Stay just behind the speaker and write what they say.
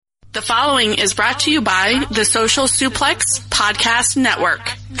The following is brought to you by the Social Suplex Podcast Network.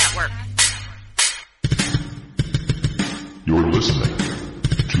 You're listening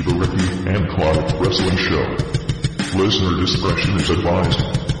to the Ricky and Clive Wrestling Show. Listener discretion is advised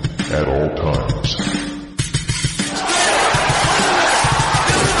at all times.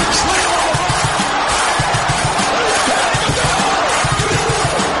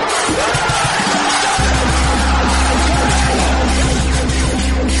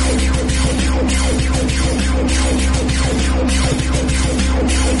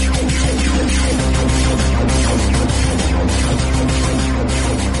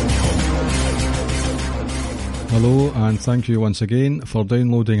 Hello and thank you once again for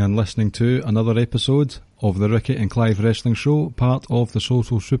downloading and listening to another episode of the Ricky and Clive Wrestling Show, part of the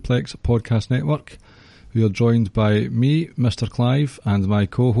Social Suplex Podcast Network. We are joined by me, Mr. Clive, and my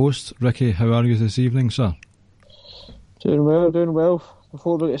co-host, Ricky. How are you this evening, sir? Doing well.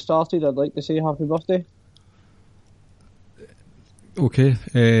 Before we get started, I'd like to say happy birthday. Okay,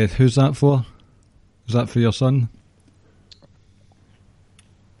 who's that for? Is that for your son?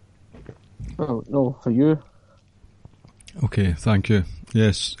 Oh, no, for you. Okay, thank you.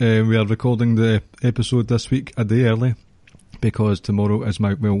 Yes, we are recording the episode this week a day early because tomorrow is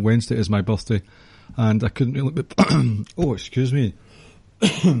Wednesday is my birthday, and I couldn't really be oh, excuse me.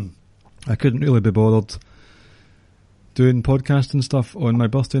 I couldn't really be bothered doing podcasting stuff on my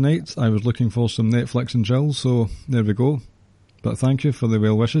birthday night. I was looking for some Netflix and chill, so there we go. But thank you for the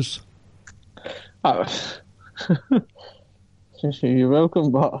well wishes. You're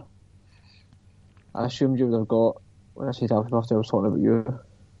welcome, but I assumed you would have got. When I said happy birthday, I was talking about you.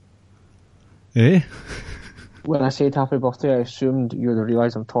 Eh? When I said happy birthday, I assumed you would have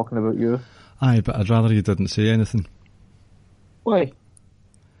realised I'm talking about you. Aye, but I'd rather you didn't say anything. Why?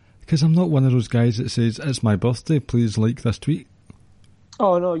 Because I'm not one of those guys that says, it's my birthday, please like this tweet.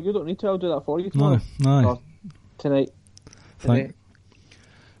 Oh, no, you don't need to. I'll do that for you tomorrow. No. Or tonight.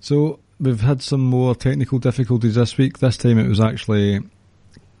 So, we've had some more technical difficulties this week. This time it was actually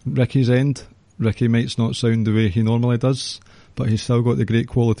Ricky's end. Ricky might not sound the way he normally does, but he's still got the great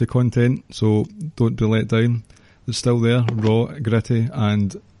quality content, so don't be let down. It's still there, raw, gritty,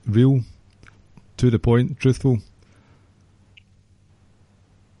 and real, to the point, truthful.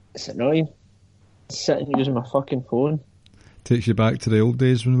 It's annoying. I'm sitting using my fucking phone. Takes you back to the old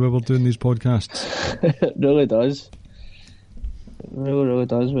days when we were doing these podcasts. It really does. It really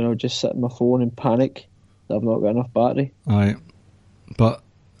does, when I would just sit on my phone and panic that I've not got enough battery. Aye, but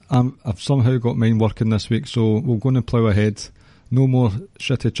I've somehow got mine working this week, so we're going to plough ahead. No more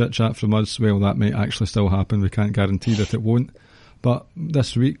shitty chit-chat from us. Well, that might actually still happen. We can't guarantee that it won't. But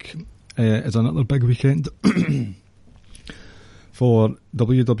this week is another big weekend. For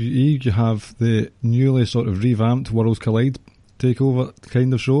WWE, you have the newly sort of revamped Worlds Collide takeover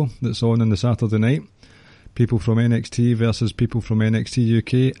kind of show that's on the Saturday night. People from NXT versus people from NXT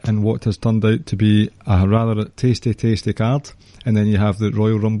UK, and what has turned out to be a rather tasty card. And then you have the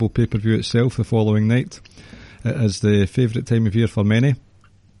Royal Rumble pay-per-view itself the following night. It is the favourite time of year for many.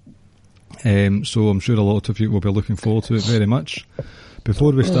 So I'm sure a lot of you will be looking forward to it very much.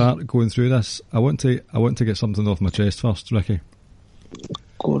 Before we start going through this, I want to get something off my chest first, Ricky.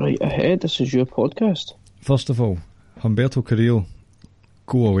 Go right ahead, this is your podcast. First of all, Humberto Carrillo,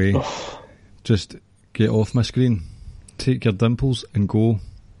 go away. Just get off my screen. Take your dimples and go.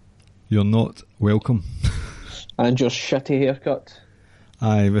 You're not welcome. And your shitty haircut.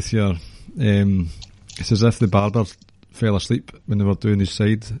 Aye, with your... it's as if the barber fell asleep when they were doing his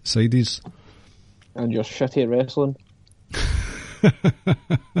sideys. And your shitty wrestling.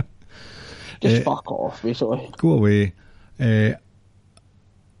 Just fuck off, basically. Go away. I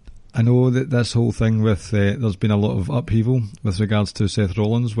know that this whole thing with... there's been a lot of upheaval with regards to Seth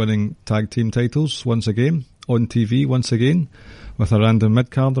Rollins winning tag team titles once again, on TV once again, with a random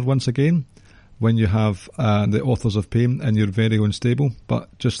mid-carder once again, when you have the Authors of Pain in your very own stable.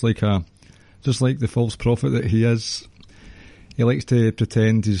 But just like the false prophet that he is, he likes to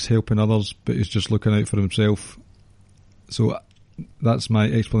pretend he's helping others, but he's just looking out for himself. So that's my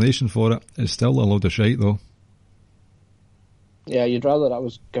explanation for it. It's still a load of shite, though. Yeah, you'd rather that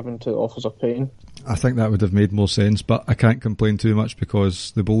was given to Authors of Pain. I think that would have made more sense, but I can't complain too much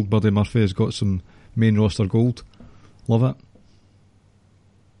because the bold Buddy Murphy has got some main roster gold. Love it.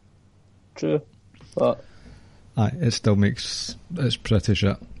 True, but... Aye, it still makes... It's pretty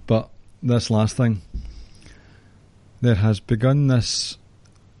shit. But this last thing, there has begun this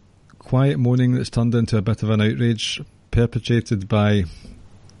quiet moaning that's turned into a bit of an outrage, perpetrated by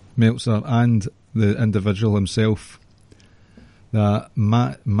Meltzer and the individual himself, that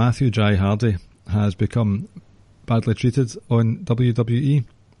Matthew Jai Hardy has become badly treated on WWE.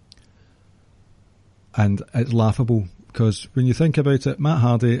 And it's laughable, because when you think about it, Matt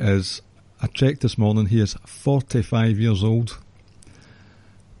Hardy is, I checked this morning, he is 45 years old.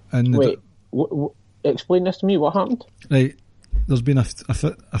 And Wait, explain this to me, what happened? Right, there's been a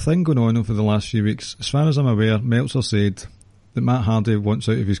thing going on over the last few weeks. As far as I'm aware, Meltzer said that Matt Hardy wants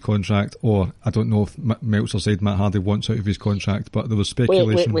out of his contract, or I don't know if Meltzer said Matt Hardy wants out of his contract, but there was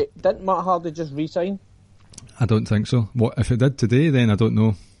speculation. Wait, didn't Matt Hardy just resign? I don't think so. What if it did today, then I don't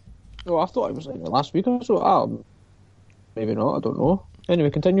know. Oh, I thought it was like last week or so. Maybe not, I don't know.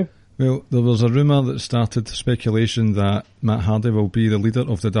 Anyway, continue. Well, there was a rumour that started speculation that Matt Hardy will be the leader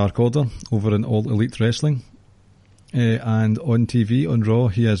of the Dark Order over in All Elite Wrestling. And on TV, on Raw,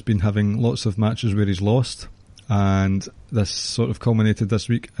 he has been having lots of matches where he's lost. And this sort of culminated this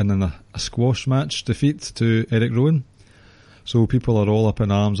week in a squash match defeat to Eric Rowan. So people are all up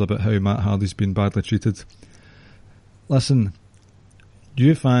in arms about how Matt Hardy's been badly treated. Listen,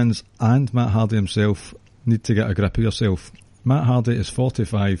 you fans and Matt Hardy himself need to get a grip of yourself. Matt Hardy is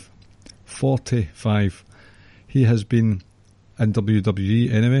 45. 45. He has been in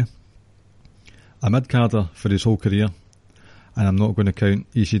WWE anyway, a mid-carder for his whole career, and I'm not going to count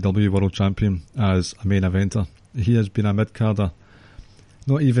ECW World Champion as a main eventer. He has been a mid-carder,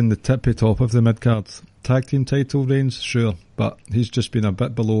 not even the tippy top of the mid-card. Tag team title reigns, sure, but he's just been a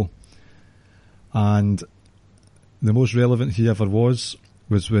bit below. And the most relevant he ever was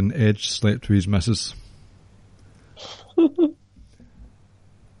when Edge slept with his missus.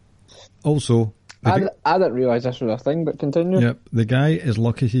 Also, I didn't realise this was a thing, but continue. Yep, the guy is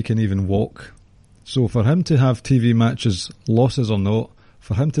lucky he can even walk. So for him to have TV matches, losses or not,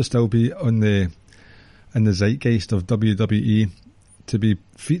 for him to still be in the zeitgeist of WWE, to be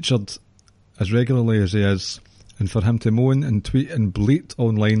featured as regularly as he is, and for him to moan and tweet and bleat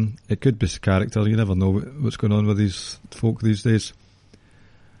online, it could be character. You never know what's going on with these folk these days.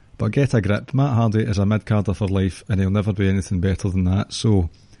 But get a grip. Matt Hardy is a mid-carder for life, and he'll never be anything better than that. So,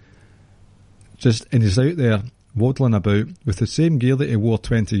 and he's out there waddling about with the same gear that he wore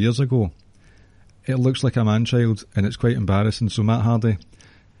 20 years ago. It looks like a man-child, and it's quite embarrassing. So Matt Hardy,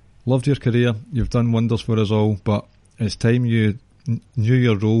 loved your career, you've done wonders for us all, but it's time you knew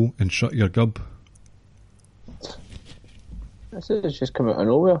your role and shut your gub. This has just come out of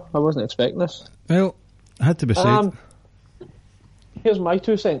nowhere. I wasn't expecting this. Well, it had to be said. Here's my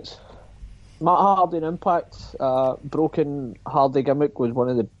 2 cents. Matt Hardy in Impact, broken Hardy gimmick was one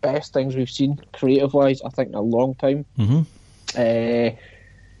of the best things we've seen creative-wise, I think, in a long time. Mm-hmm.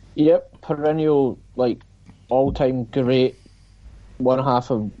 Yep, perennial, like, all-time great, one half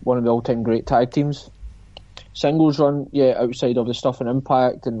of one of the all-time great tag teams. Singles run, yeah, outside of the stuff in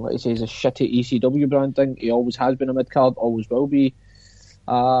Impact, and like I say, he's a shitty ECW brand thing. He always has been a mid-card, always will be.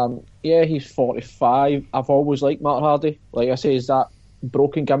 Yeah, he's 45. I've always liked Matt Hardy. Like I say, is that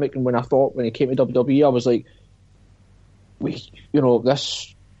broken gimmick, and when he came to WWE, I was like,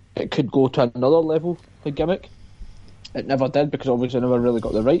 it could go to another level, the gimmick. It never did, because obviously I never really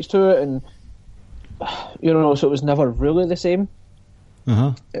got the rights to it, and so it was never really the same.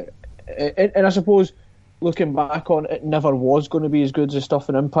 Uh-huh. And I suppose, looking back on it, never was going to be as good as the stuff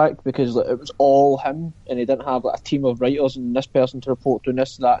in Impact, because it was all him, and he didn't have like a team of writers and this person to report to,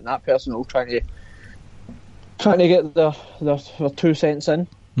 this, that, and that person all trying to get their 2 cents in.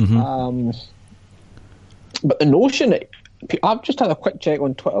 Mm-hmm. But the notion, I've just had a quick check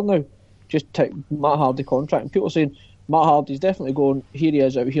on Twitter now, just take Matt Hardy contract, and people are saying Matt Hardy's definitely going, here he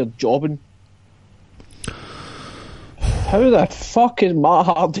is out here jobbing. How the fuck is Matt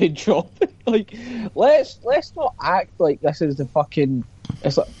Hardy jobbing? Like, let's not act like this is it's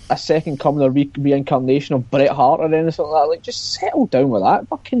like a second coming or reincarnation of Bret Hart or anything like that. Like, just settle down with that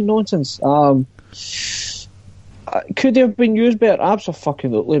fucking nonsense. Could they have been used better?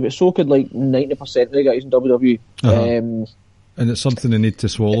 Absolutely, but so could like 90% of the guys in WWE. Uh-huh. And it's something they need to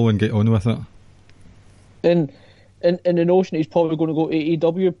swallow and get on with it. And the notion he's probably going to go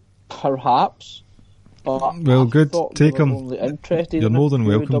AEW, perhaps. Well, good. Take him. You're more than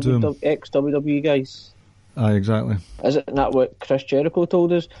welcome to him. Ex-WWE guys. Aye, exactly. Isn't that what Chris Jericho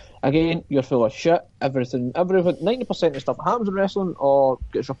told us? Again, you're full of shit. Everything, 90% of stuff that happens in wrestling or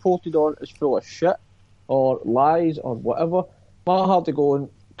gets reported on is full of shit or lies or whatever. Matt Hardy going,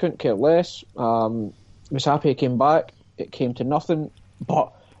 couldn't care less. Was happy he came back. It came to nothing.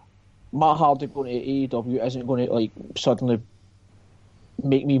 But Matt Hardy going to AEW isn't going to like suddenly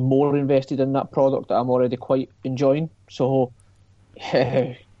make me more invested in that product that I'm already quite enjoying. So,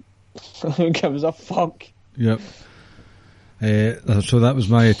 who gives a fuck? Yep. So that was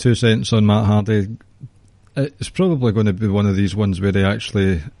my 2 cents on Matt Hardy. It's probably going to be one of these ones where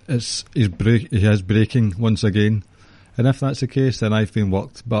he is breaking once again. And if that's the case, then I've been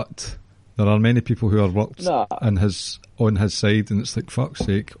worked. But There are many people who are worked Nah. on his side, and it's like, fuck's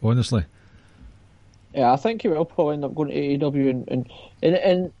sake, honestly. Yeah, I think he will probably end up going to AEW,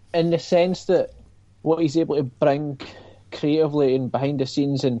 and in the sense that what he's able to bring creatively and behind the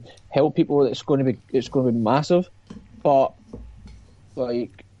scenes and help people, it's going to be massive. But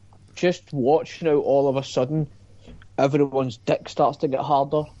like, just watch now, all of a sudden, everyone's dick starts to get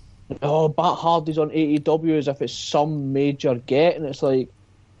harder. Oh, Matt Hardy's on AEW as if it's some major get, and it's like,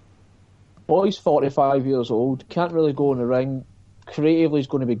 boy's 45 years old, can't really go in the ring. Creatively, is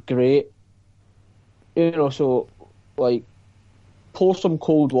going to be great. You know, so like, pour some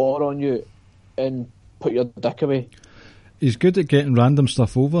cold water on you and put your dick away. He's good at getting random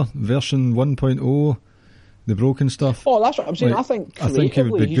stuff over. Version 1.0, the broken stuff. Oh, that's what I'm saying. Like, I think I think he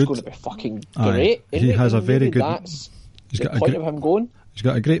would creatively be he's good. going to be fucking Aye. great. He has a very maybe good. That's He's the got a point good, of him going. He's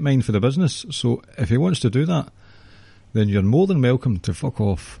got a great mind for the business. So if he wants to do that, then you're more than welcome to fuck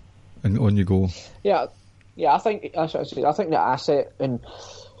off, and on you go. Yeah. I think that's what I say. I think the asset and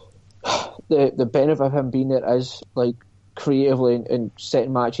the benefit of him being there is like creatively and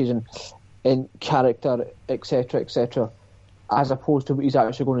setting matches and character, etc., as opposed to what he's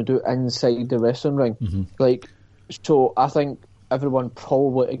actually going to do inside the wrestling ring. Mm-hmm. Like, so I think everyone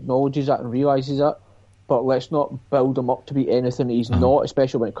probably acknowledges that and realises that, but let's not build him up to be anything he's not,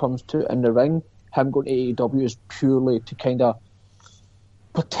 especially when it comes to in the ring. Him going to AEW is purely to kind of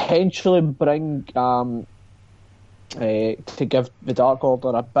potentially bring to give the Dark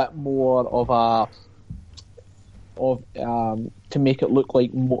Order a bit more to make it look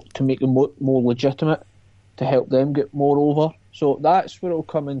like to make them look more legitimate, to help them get more over. So that's where it'll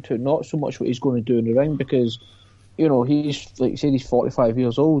come into, not so much what he's going to do in the ring, because you know he's, like you said, he's 45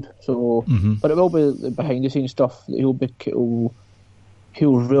 years old. So, but it will be the behind the scenes stuff that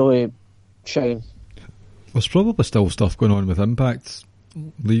he'll really shine. There's probably still stuff going on with Impact,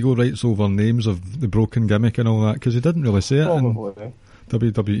 legal rights over names of the broken gimmick and all that, because he didn't really say it Probably. in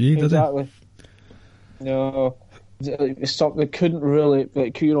WWE, did Exactly. No, it's something they couldn't really,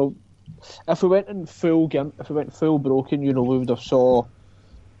 like, you know. If we went full broken, you know, we would have saw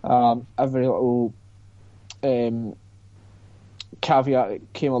every little caveat that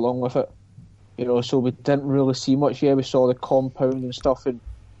came along with it, you know. So we didn't really see much. Yeah, we saw the compound and stuff,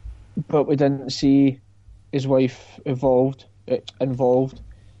 but we didn't see his wife involved,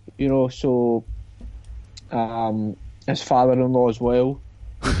 you know. So his father-in-law as well.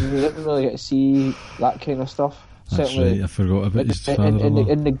 We didn't really get to see that kind of stuff. That's right, I forgot about his father-in-law.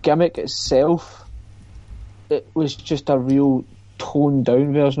 In the gimmick itself, it was just a real toned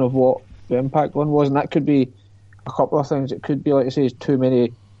down version of what the Impact one was, and that could be a couple of things. It could be, like I say, too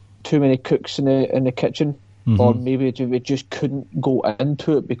many cooks in the kitchen, or maybe it just couldn't go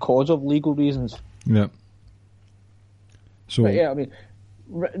into it because of legal reasons. Yeah. So, but yeah, I mean,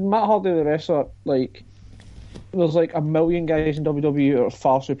 Matt Hardy, the wrestler, like, there's like a million guys in WWE who are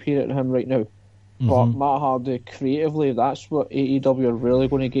far superior to him right now. But Matt Hardy, creatively, that's what AEW are really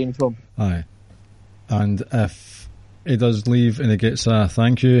going to gain from. Aye. And if he does leave and he gets a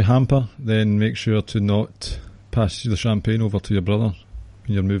thank you hamper, then make sure to not pass the champagne over to your brother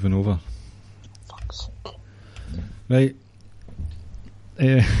when you're moving over. Fuck's sake. Right.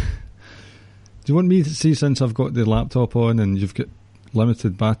 Do you want me to see, since I've got the laptop on and you've got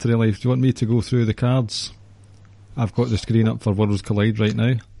limited battery life, do you want me to go through the cards? I've got the screen up for Worlds Collide right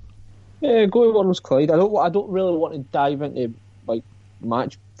now. Yeah, go with Worlds Collide. I don't really want to dive into like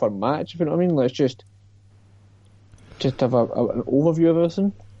match for match, if you know what I mean. Let's just have an overview of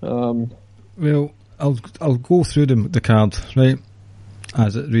everything. Well, I'll go through the card, right,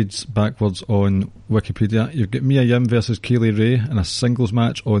 as it reads backwards on Wikipedia. You've got Mia Yim versus Kaylee Ray in a singles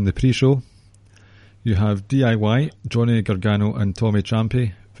match on the pre-show. You have DIY, Johnny Gargano and Tommy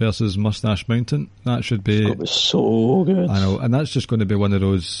Ciampa versus Mustache Mountain. That should be... It's so good. I know, and that's just going to be one of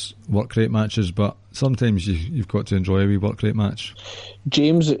those work rate matches, but sometimes you've got to enjoy a wee work rate match.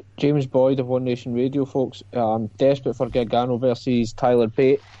 James Boyd of One Nation Radio, folks, desperate for Gargano versus Tyler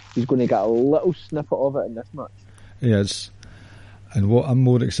Bate. He's going to get a little snippet of it in this match. He is. And what I'm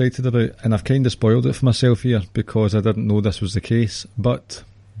more excited about, and I've kind of spoiled it for myself here because I didn't know this was the case, but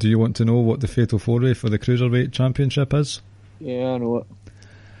do you want to know what the Fatal 4-Way for the Cruiserweight Championship is? Yeah, I know it.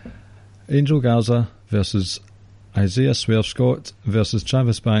 Angel Garza versus Isaiah Swerve Scott versus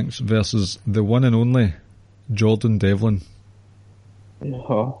Travis Banks versus the one and only Jordan Devlin.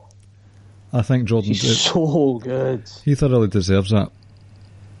 Oh, I think Jordan... he's so good. He thoroughly deserves that.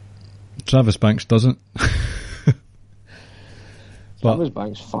 Travis Banks doesn't. Travis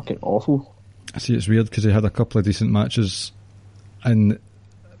Banks fucking awful. See, it's weird because he had a couple of decent matches in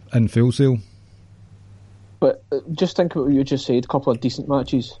Full Sail. But just think about what you just said, a couple of decent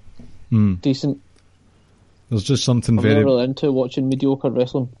matches. decent. There's just something I'm very... not really into watching mediocre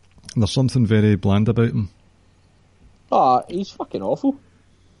wrestling. There's something very bland about him. He's fucking awful.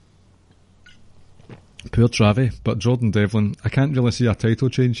 Poor Travie, but Jordan Devlin, I can't really see a title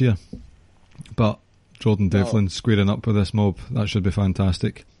change here, but Jordan Devlin squaring up with this mob, that should be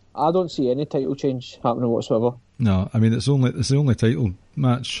fantastic. I don't see any title change happening whatsoever. No, I mean it's the only title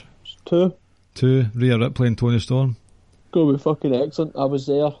match. Two, Rhea Ripley and Toni Storm. Gonna be fucking excellent. I was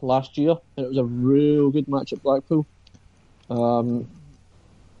there last year and it was a real good match at Blackpool.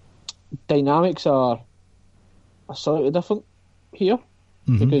 Dynamics are slightly different here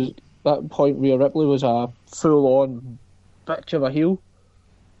because at that point Rhea Ripley was a full-on bitch of a heel.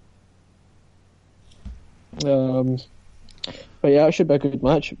 But yeah, it should be a good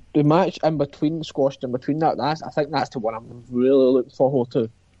match. The match in between, squashed in between that, I think that's the one I'm really looking forward to.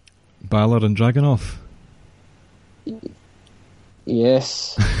 Balor and Dragunov.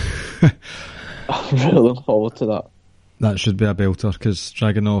 Yes. I'm really looking forward to that. That should be a belter because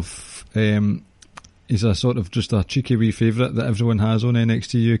Dragunov, he's a sort of just a cheeky wee favourite that everyone has on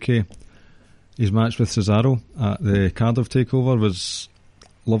NXT UK. His match with Cesaro at the Cardiff Takeover was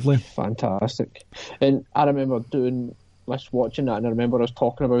lovely. Fantastic. And I remember watching that, and I remember us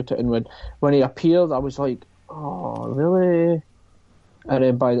talking about it, and when he appeared I was like, oh really? And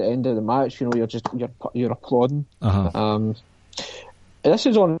then by the end of the match, you're applauding. This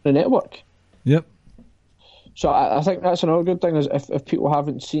is on the network. Yep. So I think that's another good thing is if people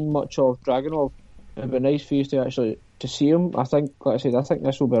haven't seen much of Dragunov, it'd be nice for you to actually to see him. I think, like I said, I think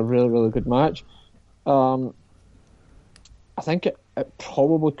this will be a really, really good match. I think it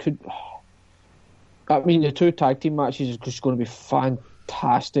probably could. I mean, the two tag team matches is just going to be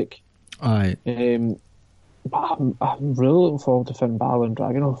fantastic. Aye. But I'm really looking forward to Finn Balor and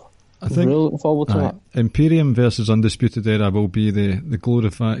Dragunov. I'm really looking forward to that. Imperium versus Undisputed Era will be the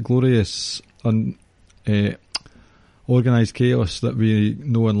glorious organised chaos that we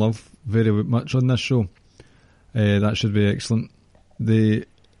know and love very much on this show. That should be excellent.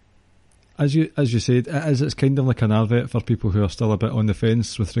 As you said, it's kind of like an advert for people who are still a bit on the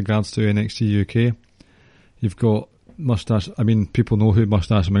fence with regards to NXT UK. You've got Mustache. I mean, people know who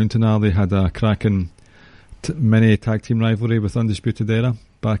Mustache Mountain are. They had a cracking mini tag team rivalry with Undisputed Era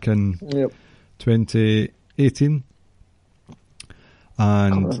back in 2018,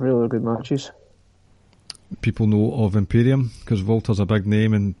 and really good matches. People know of Imperium because Walter's a big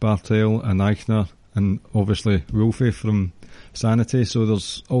name, and Bartel and Eichner, and obviously Wolfie from Sanity. So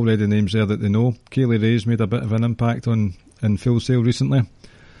there's already names there that they know. Kaylee Ray's made a bit of an impact in Full Sail recently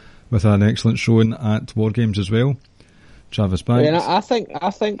with an excellent showing at War Games as well. Travis Banks. Yeah,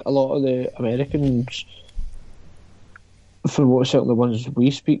 I think a lot of the Americans, from what certainly the ones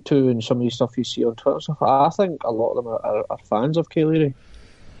we speak to and some of the stuff you see on Twitter and stuff, I think a lot of them are fans of Kaylee Ray.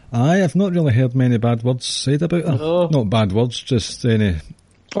 I've not really heard many bad words said about her. No. Not bad words, just any...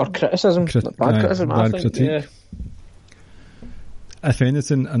 Or criticism. Bad criticism, bad I think. critique. Yeah. If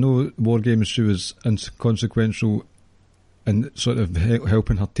anything, I know War Games, she was inconsequential in sort of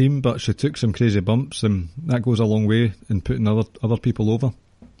helping her team, but she took some crazy bumps, and that goes a long way in putting other people over.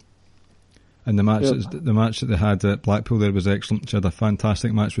 And the match that they had at Blackpool there was excellent. She had a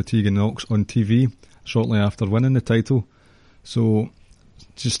fantastic match with Tegan Knox on TV shortly after winning the title. So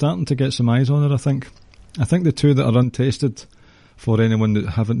she's starting to get some eyes on her, I think. I think the two that are untested for anyone that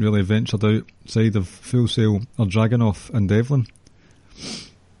haven't really ventured outside of Full Sail are Dragunov and Devlin.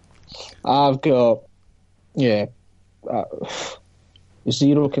 I've got,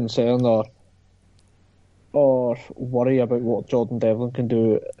 zero concern or worry about what Jordan Devlin can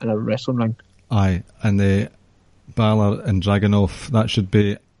do in a wrestling ring. Aye, and the Balor and Dragunov, that should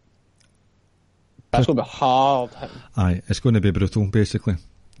be... That's going to be hard. Aye, it's going to be brutal, basically.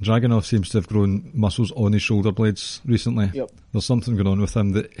 Dragunov seems to have grown muscles on his shoulder blades recently. Yep. There's something going on with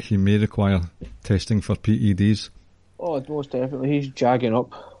him that he may require testing for PEDs. Oh, most definitely. He's jagging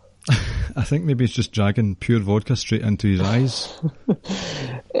up. I think maybe he's just dragging pure vodka straight into his eyes.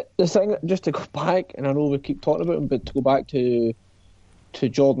 The thing, just to go back, and I know we keep talking about him, but to go back to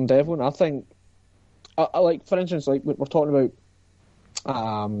Jordan Devlin, I think, I like, for instance, like we're talking about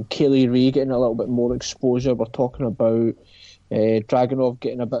Kaylee Ray getting a little bit more exposure. We're talking about Dragunov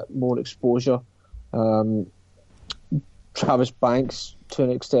getting a bit more exposure. Travis Banks to an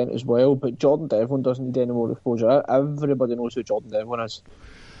extent as well, but Jordan Devlin doesn't need any more exposure. Everybody knows who Jordan Devlin is.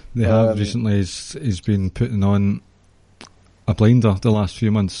 They have recently. He's been putting on a blinder the last few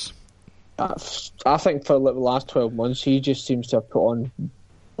months. I think for the last 12 months, he just seems to have put on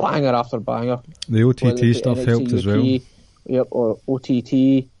banger after banger. The OTT stuff NXT helped UK, as well. Yep, or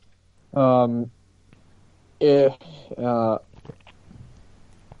OTT.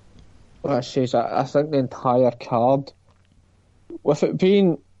 I think the entire card, with it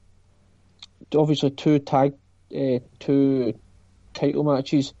being obviously two title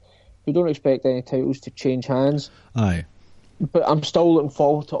matches, we don't expect any titles to change hands. Aye. But I'm still looking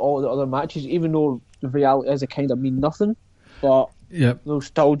forward to all the other matches, even though the reality is it kind of mean nothing. But Yep. they'll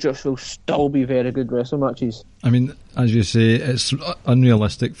still be very good wrestling matches. I mean, as you say, it's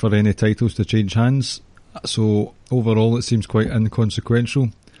unrealistic for any titles to change hands. So overall, it seems quite inconsequential,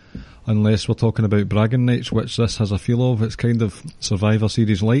 unless we're talking about bragging nights, which this has a feel of. It's kind of Survivor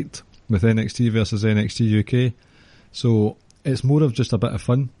Series light with NXT versus NXT UK. So it's more of just a bit of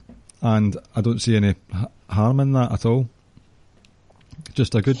fun, and I don't see any harm in that at all.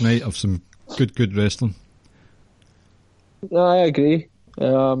 Just a good night of some good wrestling. No, I agree.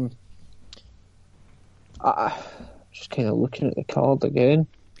 I just kind of looking at the card again.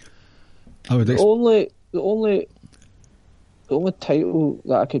 I would The only title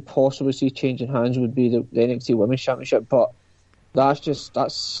that I could possibly see changing hands would be the NXT Women's Championship, but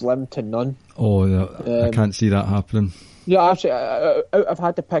that's slim to none. Oh, I can't see that happening. Yeah, actually, I've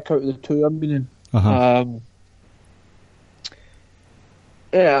had to pick out the two I'm meaning.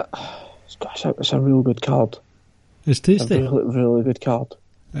 Yeah, it's a real good card. It's tasty. A really, really good card.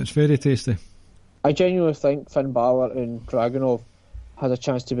 It's very tasty. I genuinely think Finn Balor and Dragunov has a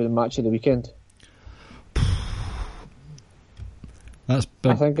chance to be the match of the weekend. That's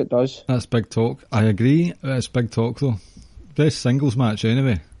big. I think it does. That's big talk. I agree. It's big talk though. Best singles match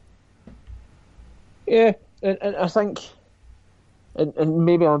anyway. Yeah, and I think, and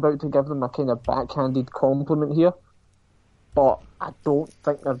maybe I'm about to give them a kind of backhanded compliment here, but I don't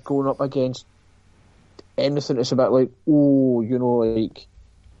think they're going up against anything that's a bit like, oh, you know, like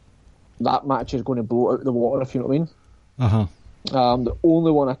that match is going to blow out the water, if you know what I mean. The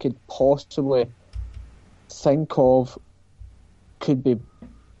only one I could possibly think of could be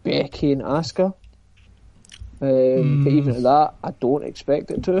Becky and Asuka. But even at that, I don't expect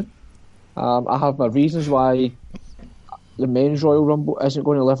it to. I have my reasons why the men's Royal Rumble isn't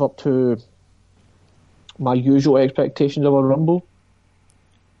going to live up to my usual expectations of a Rumble.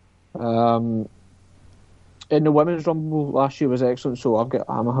 In the women's Rumble last year was excellent, so I've got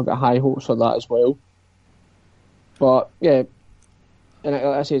high hopes for that as well. But yeah, and like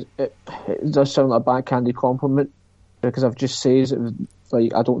I say, it does sound like a backhanded compliment because I've just said it,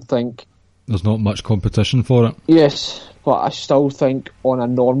 like I don't think there's not much competition for it. Yes, but I still think on a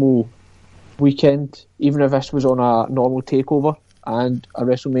normal weekend, even if this was on a normal takeover and a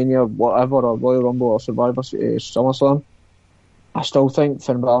WrestleMania, whatever, or Royal Rumble or Survivor SummerSlam, I still think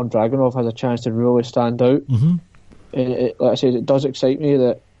Finn Balor and Dragunov has a chance to really stand out. Mm-hmm. And like I said, it does excite me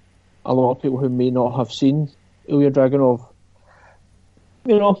that a lot of people who may not have seen Ilya Dragunov,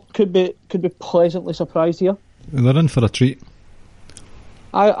 you know, could be pleasantly surprised here. They're in for a treat.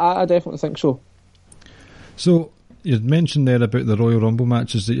 I definitely think so. So you mentioned there about the Royal Rumble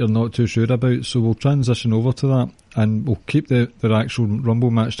matches that you're not too sure about, so we'll transition over to that and we'll keep the actual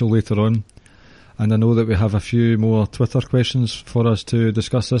Rumble match till later on. And I know that we have a few more Twitter questions for us to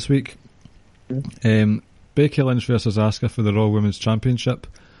discuss this week. Becky Lynch versus Asuka for the Raw Women's Championship.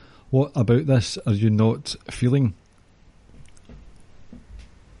 What about this are you not feeling?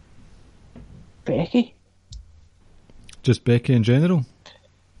 Becky? Just Becky in general?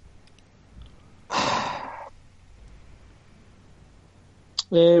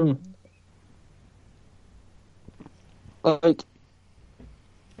 Like,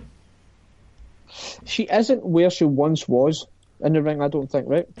 she isn't where she once was in the ring, I don't think,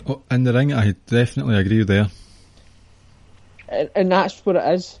 right? Oh, in the ring, I definitely agree with there. And that's what it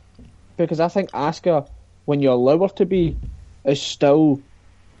is. Because I think Asuka, when you allow her to be, is still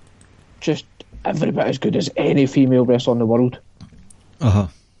just every bit as good as any female wrestler in the world. You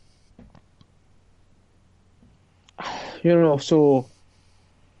know, so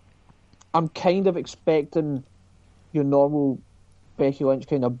I'm kind of expecting your normal Becky Lynch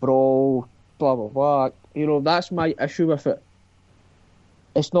kind of brawl, blah, blah, blah. You know, that's my issue with it.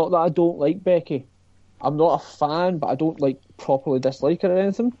 It's not that I don't like Becky. I'm not a fan, but I don't, like, properly dislike her or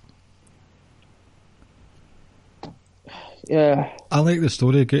anything. Yeah. I like the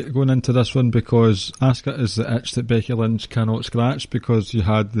story going into this one because Asuka is the itch that Becky Lynch cannot scratch, because you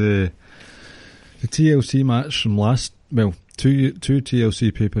had the TLC match from two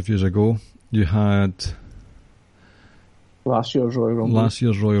TLC pay-per-views ago. You had last year's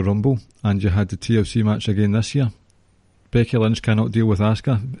Royal Rumble, and you had the TLC match again this year. Becky Lynch cannot deal with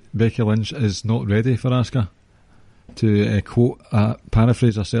Asuka. Becky Lynch is not ready for Asuka. To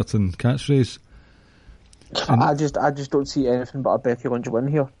paraphrase a certain catchphrase. I just don't see anything but a Becky Lynch win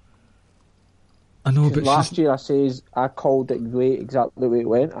here. I know, but last year I called it exactly the way it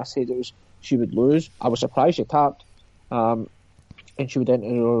went. I said she would lose. I was surprised she tapped, and she would enter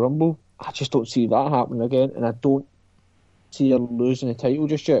the Royal Rumble. I just don't see that happening again, and I don't see her losing the title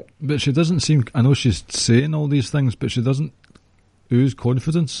just yet. But she doesn't seem... I know she's saying all these things, but she doesn't ooze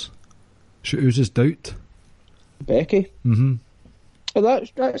confidence. She oozes doubt. Becky? Mm-hmm. Well,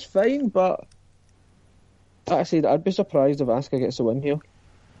 that's fine, but like I said, I'd be surprised if Asuka gets the win here.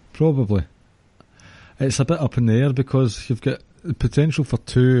 Probably. It's a bit up in the air because you've got the potential for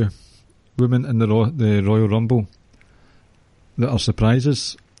two women in the Royal Rumble that are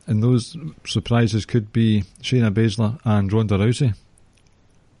surprises, and those surprises could be Shayna Baszler and Ronda Rousey.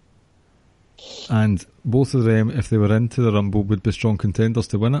 And both of them, if they were into the Rumble, would be strong contenders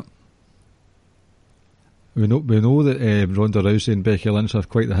to win it. We know that Ronda Rousey and Becky Lynch have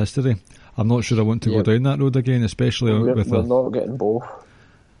quite the history. I'm not sure I want to go down that road again, especially with we're not getting both.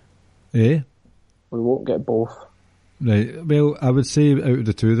 Eh? We won't get both. Right. Well, I would say out of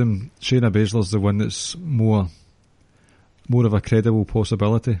the two of them, Shayna Baszler's the one that's more of a credible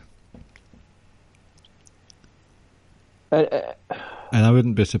possibility. And I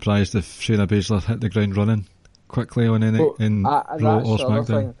wouldn't be surprised if Shayna Baszler hit the ground running quickly on in Raw or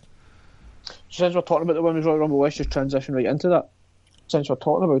SmackDown. Since we're talking about the Women's Royal Rumble, let's just transition right into that. Since we're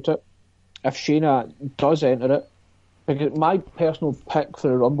talking about it, if Shayna does enter it, because my personal pick for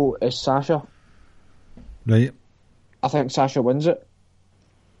the Rumble is Sasha. Right. I think Sasha wins it.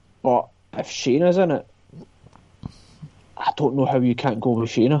 But if Shayna's in it, I don't know how you can't go with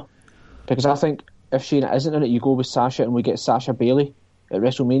Shayna. Because I think if Shayna isn't in it, you go with Sasha and we get Sasha Bayley at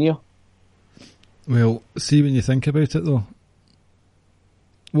WrestleMania. Well, see, when you think about it though,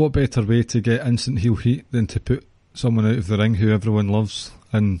 what better way to get instant heel heat than to put someone out of the ring who everyone loves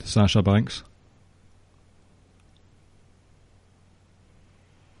in Sasha Banks?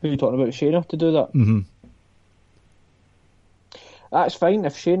 Who are you talking about, Shayna, to do that? Mm-hmm. That's fine.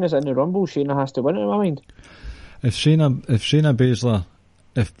 If Shayna's in the Rumble, Shayna has to win it in my mind. If Shayna Baszler,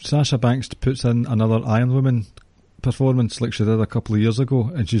 if Sasha Banks puts in another Iron Woman performance like she did a couple of years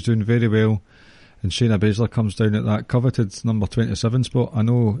ago, and she's doing very well, and Shayna Baszler comes down at that coveted number 27 spot, I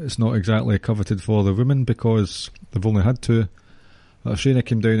know it's not exactly coveted for the women because they've only had two, but if Shayna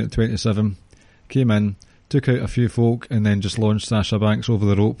came down at 27, came in, took out a few folk, and then just launched Sasha Banks over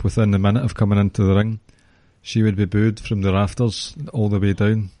the rope within the minute of coming into the ring, she would be booed from the rafters all the way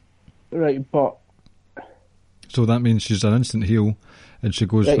down. Right, but... So that means she's an instant heel, and she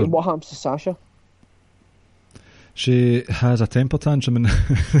goes for... What happens to Sasha? She has a temper tantrum in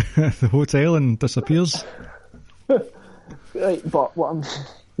the hotel and disappears. Right, but what I'm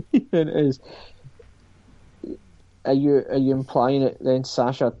saying is... Are you implying that then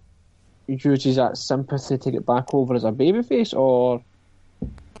Sasha uses that sympathy to get back over as a babyface, or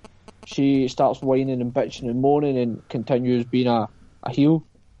she starts whining and bitching and moaning and continues being a heel?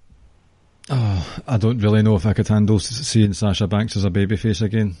 Oh, I don't really know if I could handle seeing Sasha Banks as a babyface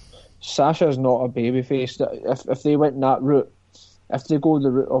again. Sasha's not a babyface. If they went that route, if they go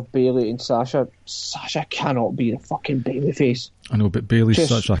the route of Bayley and Sasha cannot be a fucking babyface. I know, but Bayley's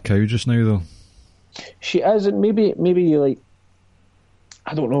such a cow just now, though. She is, and maybe you like,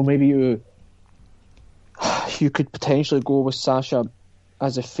 I don't know, maybe you could potentially go with Sasha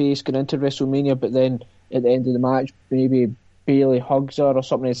as a face going into WrestleMania, but then at the end of the match, maybe Bayley hugs her or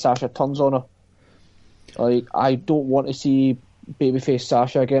something and Sasha turns on her. Like, I don't want to see babyface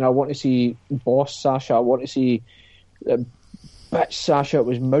Sasha again. I want to see boss Sasha. I want to see bitch Sasha that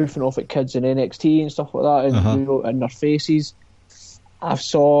was mouthing off at kids in NXT and stuff like that, and you know, in their faces. I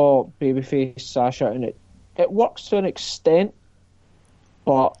saw babyface Sasha, and it works to an extent,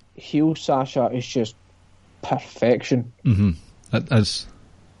 but heel Sasha is just perfection. Mm-hmm. It is.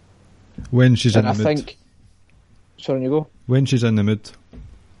 When she's in the mood. Sorry, you go. When she's in the mood.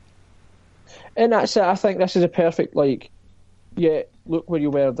 And that's it. I think this is a perfect, like, yeah, look where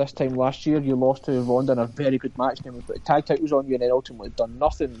you were this time last year. You lost to Ronda in a very good match. Then we put the tag titles on you and then ultimately done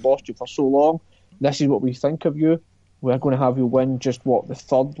nothing, lost you for so long. This is what we think of you. We're going to have you win just, the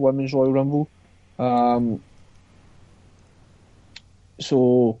third Women's Royal Rumble.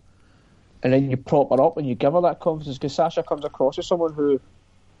 So, and then you prop her up and you give her that confidence, because Sasha comes across as someone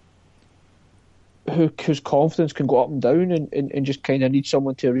whose confidence can go up and down and just kind of need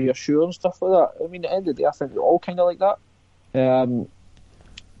someone to reassure and stuff like that. I mean, at the end of the day, I think we're all kind of like that.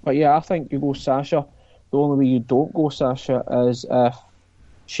 But yeah, I think you go Sasha. The only way you don't go Sasha is if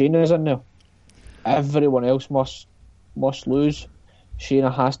Shayna's in there. Everyone else must lose.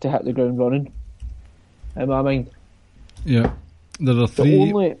 Shayna has to hit the ground running, in my mind. Yeah, there are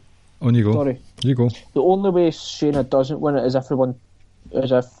three. On you go. Sorry, you go. The only way Shayna doesn't win it is if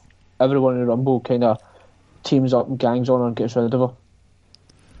everyone in the Rumble kind of teams up and gangs on her and gets rid of her.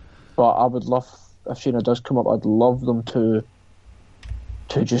 But I would love, if Shayna does come up, I'd love them to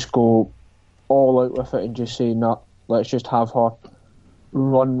just go all out with it and just say, nah, let's just have her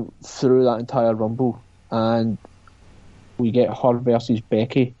run through that entire Rumble and we get her versus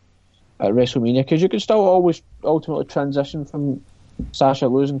Becky at WrestleMania, because you can still always ultimately transition from Sasha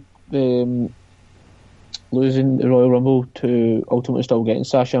losing the Royal Rumble to ultimately still getting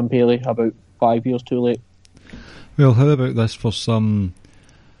Sasha and Bayley about 5 years too late. Well, how about this for some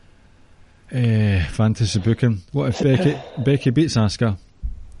fantasy booking? What if Becky beats Asuka,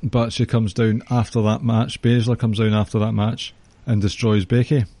 but she comes down after that match, Baszler comes down after that match and destroys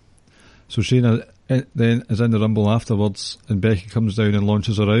Becky, so Shayna then is in the Rumble afterwards and Becky comes down and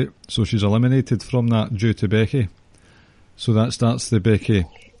launches her out, so she's eliminated from that due to Becky. So that starts the Becky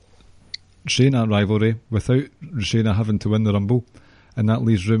Shayna rivalry without Shayna having to win the Rumble, and that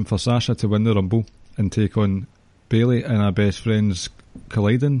leaves room for Sasha to win the Rumble and take on Bayley in a best friends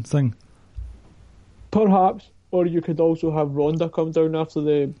colliding thing. Perhaps, or you could also have Ronda come down after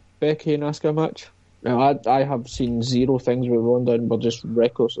the Becky and Asuka match. Now, I have seen zero things with Ronda, and we're just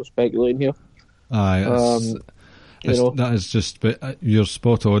reckless of speculating here. Aye, that is just, you're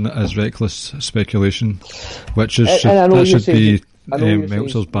spot on. It is reckless speculation, which is that should be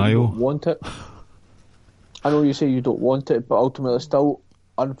Meltzer's bio. Want it? I know you say you don't want it, but ultimately it's still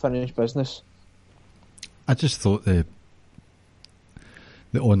unfinished business. I just thought the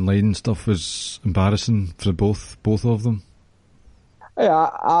online stuff was embarrassing for both of them.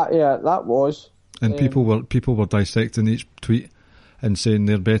 Yeah, that was. And people were dissecting each tweet and saying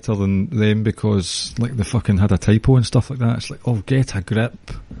they're better than them because like they fucking had a typo and stuff like that. It's like, oh, get a grip.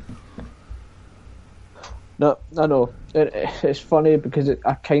 No, I know. It's funny because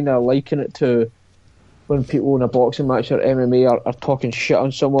I kind of liken it to when people in a boxing match or MMA are talking shit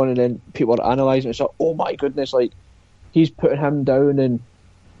on someone and then people are analysing it. It's like, oh my goodness, like he's putting him down and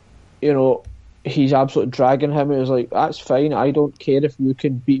he's absolutely dragging him. It was like, that's fine. I don't care if you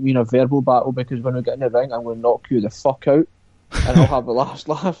can beat me in a verbal battle, because when we get in the ring, I'm going to knock you the fuck out and I'll have the last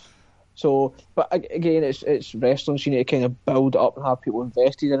laugh. So, but again, it's wrestling, so you need to kind of build it up and have people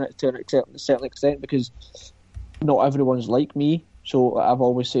invested in it to a certain extent, because not everyone's like me. So I've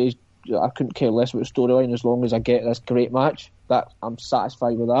always said I couldn't care less about the storyline as long as I get this great match. That I'm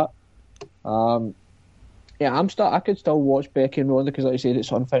satisfied with that. I could still watch Becky and Ronda because, like I said,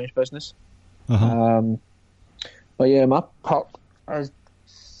 it's unfinished business. Uh-huh. But yeah, my pick is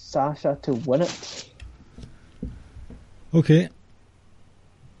Sasha to win it. Okay.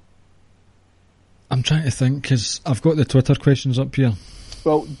 I'm trying to think because I've got the Twitter questions up here.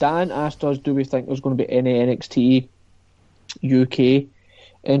 Well, Dan asked us, do we think there's going to be any NXT UK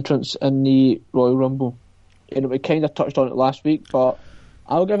entrance in the Royal Rumble? And we kind of touched on it last week, but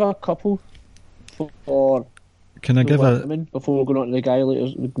I'll give a couple for. Can I give before we go on to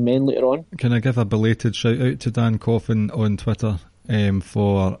the men later on? Can I give a belated shout out to Dan Coffin on Twitter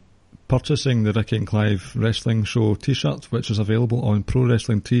for purchasing the Ricky and Clive Wrestling Show t-shirt, which is available on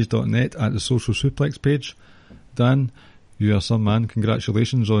ProWrestlingTees.net at the Social Suplex page. Dan, you are some man.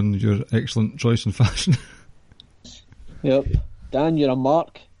 Congratulations on your excellent choice in fashion. Yep. Dan, you're a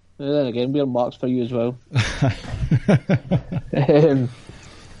mark. And then again, we're marks for you as well.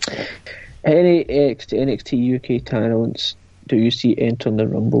 Any NXT UK talents do you see entering the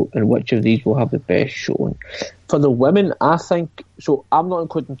Rumble, and which of these will have the best showing? For the women, I think, so I'm not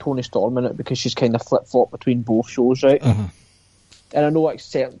including Toni Storm in it because she's kind of flip-flop between both shows, right? Uh-huh. And I know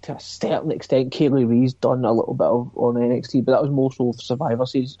to a certain extent Kaylee Ree's done a little bit on NXT, but that was more so for Survivor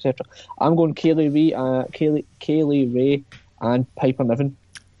Series, etc. I'm going Kaylee Ray and Piper Niven.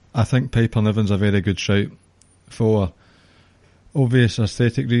 I think Piper Niven's a very good shout for obvious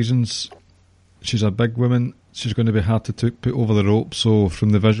aesthetic reasons. She's a big woman. She's going to be hard to put over the rope. So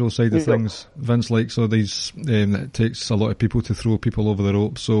from the visual side of things, Vince likes all these. It takes a lot of people to throw people over the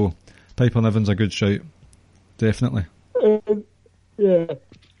rope. So Piper Niven's a good shout, definitely. Yeah,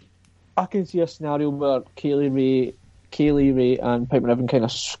 I can see a scenario where Kaylee Ray and Piper Niven kind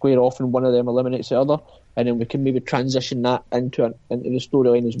of square off, and one of them eliminates the other, and then we can maybe transition that into the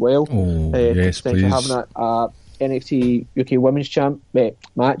storyline as well. Oh, yes, please. Having a NXT UK Women's Champ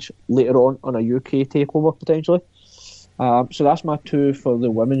match later on a UK takeover potentially. So that's my two for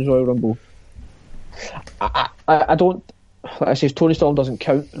the Women's Royal Rumble. I don't. Like I say, Toni Storm doesn't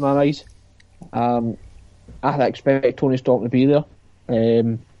count in my eyes. I expect Toni Storm to be there.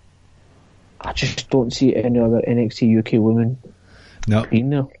 I just don't see any other NXT UK women being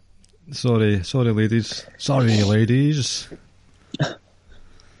there. Sorry, ladies. Sorry, ladies.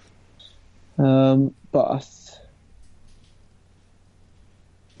 But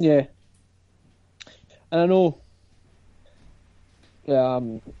Yeah. And I know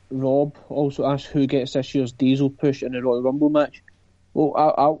Rob also asked who gets this year's Diesel push in the Royal Rumble match. Well,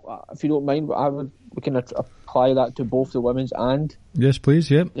 I if you don't mind, we can apply that to both the women's and Yes, please,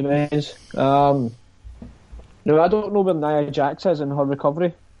 yep. the men's. No, I don't know where Nia Jax is in her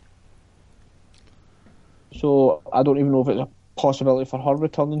recovery. So I don't even know if it's a possibility for her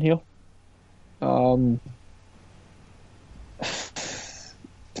returning here. Who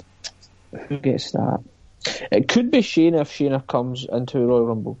gets that? It could be Shayna if Shayna comes into Royal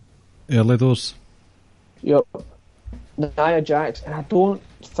Rumble. Early doors. Yep. Nia Jax, and I don't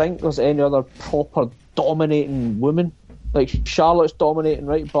think there's any other proper dominating woman. Like Charlotte's dominating,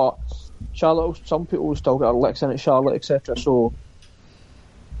 right? But Charlotte, some people will still get her licks in at Charlotte, etc. So,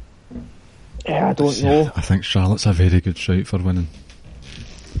 yeah, I don't know. I think Charlotte's a very good shout for winning.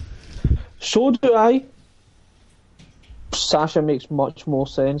 So do I. Sasha makes much more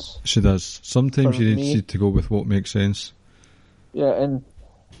sense. She does. Sometimes For you me. need to go with what makes sense. Yeah, and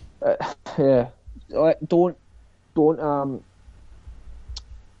don't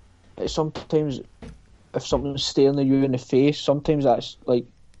sometimes if something's staring at you in the face, sometimes that's like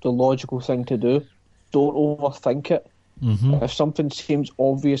the logical thing to do. Don't overthink it. Mm-hmm. If something seems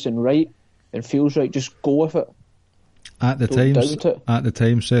obvious and right and feels right, just go with it. At the Don't doubt it. at the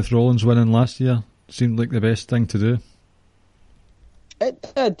time, Seth Rollins winning last year seemed like the best thing to do.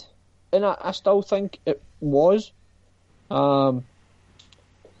 It did, and I still think it was. You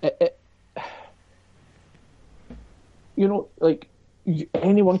know, like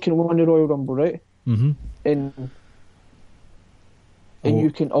anyone can win the Royal Rumble, right? Mm-hmm. And you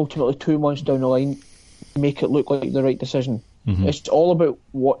can ultimately 2 months down the line make it look like the right decision. Mm-hmm. It's all about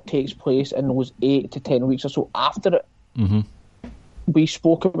what takes place in those 8 to 10 weeks or so after it. Mm-hmm. We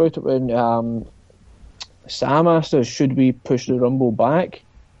spoke about it when Sam asked us, should we push the Rumble back?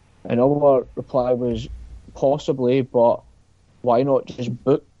 And our reply was possibly, but why not just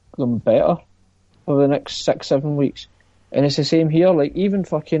book them better over the next 6-7 weeks? And it's the same here. Like even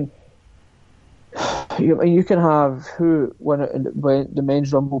fucking, you can have when the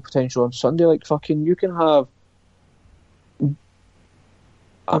men's Rumble potential on Sunday. Like fucking, you can have.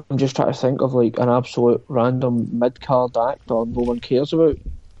 I'm just trying to think of like an absolute random mid-card act or no one cares about.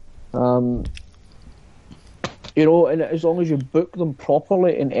 You know, and as long as you book them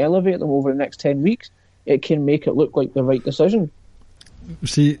properly and elevate them over the next 10 weeks, it can make it look like the right decision.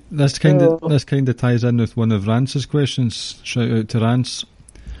 See, this kind of ties in with one of Rance's questions. Shout out to Rance.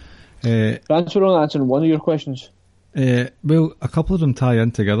 Rance, we're only answering one of your questions. Well, a couple of them tie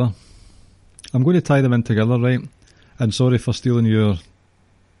in together. I'm going to tie them in together, right? And sorry for stealing your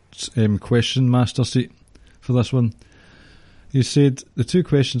question master seat for this one. You said the two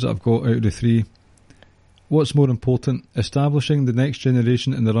questions that I've got out of the three: what's more important, establishing the next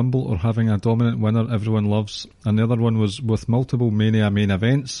generation in the Rumble or having a dominant winner everyone loves? And the other one was, with multiple Mania main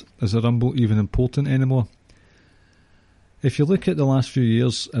events, is the Rumble even important anymore? If you look at the last few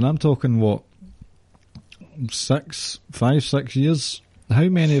years, and I'm talking 5-6 years, how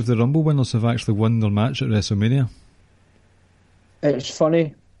many of the Rumble winners have actually won their match at WrestleMania? It's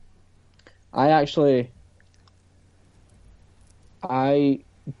funny. I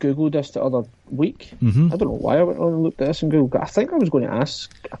Googled this the other week. Mm-hmm. I don't know why I went on and looked at this and Googled. I think I was going to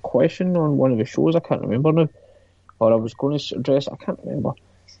ask a question on one of the shows. I can't remember now. Or I was going to address it. I can't remember.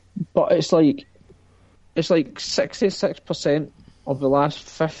 But it's like 66% of the last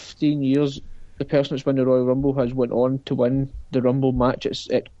 15 years, the person that's won the Royal Rumble has went on to win the Rumble match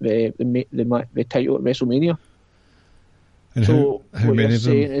at the title at WrestleMania. And So how what many you're of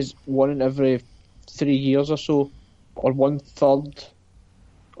them? saying is one in every 3 years or so, or 1/3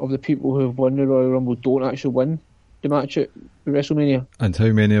 of the people who have won the Royal Rumble don't actually win the match at WrestleMania. And how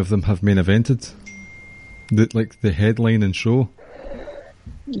many of them have main evented? The headline and show?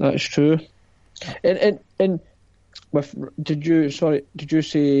 That's true. And with did you say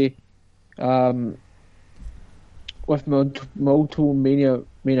with multiple main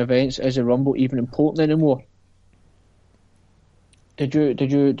events, is the Rumble even important anymore? Did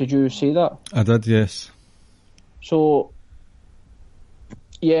you say that? I did, yes. So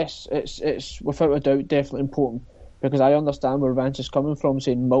yes, it's without a doubt definitely important, because I understand where Vance is coming from,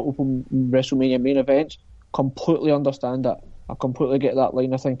 saying multiple WrestleMania main events. Completely understand that. I completely get that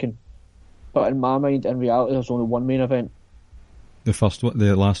line of thinking. But in my mind, in reality, there's only one main event. The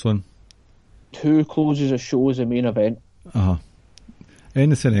last one. 2 closes a show as a main event.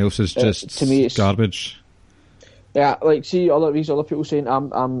 Anything else is just to me, it's garbage. Yeah, like see these other people saying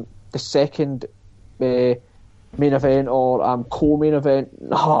I'm the second main event, or I'm co-main event.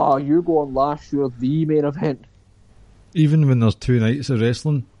 You go on last, you're the main event. Even when there's 2 nights of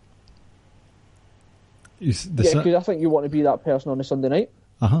wrestling, Because I think you want to be that person on a Sunday night.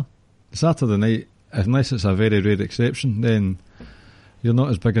 Saturday night, unless it's a very rare exception, then you're not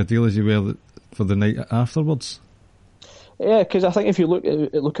as big a deal as you were for the night afterwards. Yeah, because I think if you look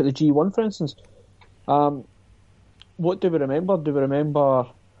at the G1, for instance, what do we remember? Do we remember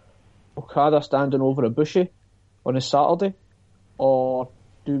Okada standing over Ibushi on a Saturday? Or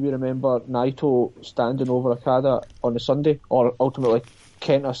do we remember Naito standing over Okada on a Sunday? Or ultimately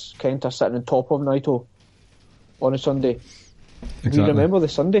Kenta sitting on top of Naito on a Sunday? Exactly. Do you remember the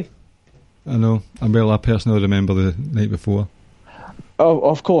Sunday? I know. I personally remember the night before. Oh,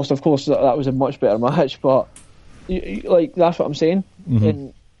 of course, that was a much better match, but that's what I'm saying. Mm-hmm.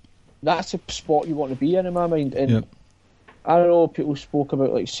 And that's a spot you want to be in my mind. And I don't know, people spoke about,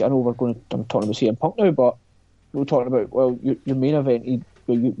 I know I'm talking about CM Punk now, but we're talking about, well, your main event, you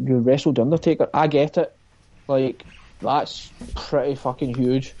wrestled The Undertaker. I get it. That's pretty fucking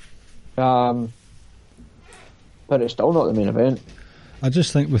huge. But it's still not the main event. I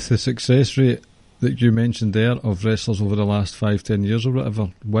just think with the success rate that you mentioned there of wrestlers over the last 5-10 years or whatever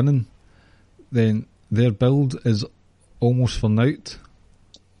winning, then their build is almost for naught.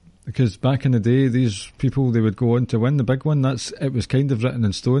 Because back in the day, these people, they would go on to win the big one. It was kind of written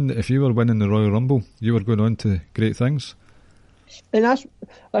in stone that if you were winning the Royal Rumble, you were going on to great things. And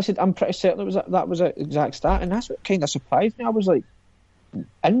I'm pretty certain that was an exact stat, and that's what kind of surprised me. I was like,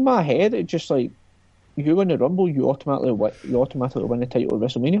 in my head, it just like, you win the Rumble, you automatically win the title at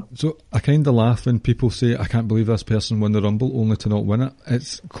WrestleMania. So I kind of laugh when people say, I can't believe this person won the Rumble only to not win it.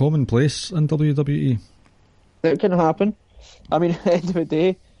 It's commonplace in WWE. It can happen. I mean, at the end of the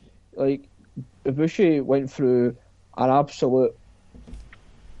day, like, Ibushi went through an absolute,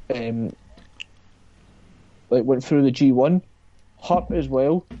 went through the G1, hurt as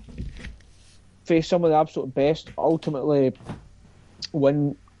well, faced some of the absolute best, ultimately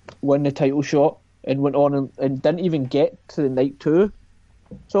win the title shot, and went on and didn't even get to the night 2.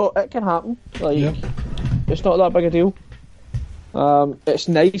 So it can happen. It's not that big a deal. It's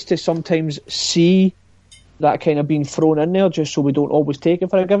nice to sometimes see that kind of being thrown in there, just so we don't always take it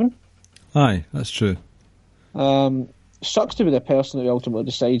for a given. Aye, that's true. Sucks to be the person who ultimately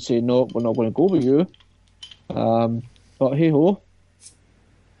decides, say, no, we're not going to go with you. But hey ho.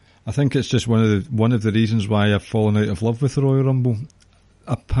 I think it's just one of the reasons why I've fallen out of love with the Royal Rumble.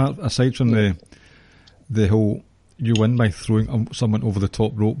 Aside from the whole you win by throwing someone over the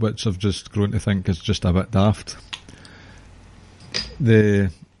top rope, which I've just grown to think is just a bit daft. I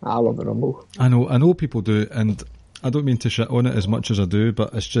love the Rumble. I know people do, and I don't mean to shit on it as much as I do,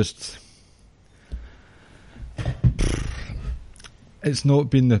 but it's just, it's not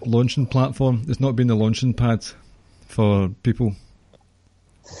been the launching platform. It's not been the launching pad for people.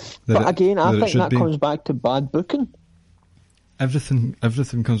 But again, I think that comes back to bad booking.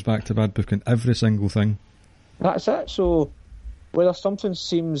 Everything comes back to bad booking. Every single thing. That's it. So whether something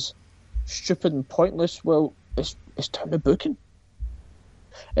seems stupid and pointless, well, it's down to booking.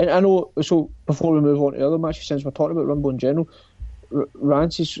 And I know, so before we move on to other matches, since we're talking about Rumble in general,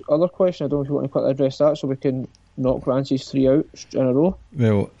 Rancy's other question, I don't know if you want to quickly address that so we can knock Rancy's 3 out in a row.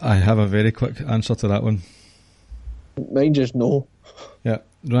 Well, I have a very quick answer to that one. Mine just no. Yeah,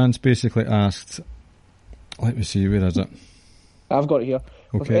 Rance basically asked, let me see, where is it? I've got it here.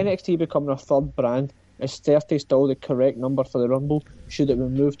 Okay. With NXT becoming a third brand, is 30 still the correct number for the Rumble? Should it be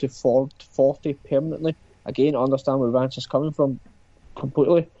moved to 40 permanently? Again, I understand where Rance is coming from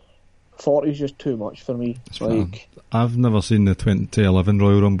completely. 40 is just too much for me. I've never seen the 2011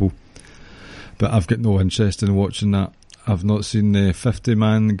 Royal Rumble, but I've got no interest in watching that. I've not seen the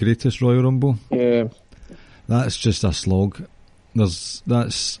 50-man Greatest Royal Rumble. Yeah. That's just a slog. That's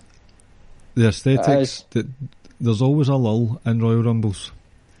the aesthetics. There's always a lull in Royal Rumbles,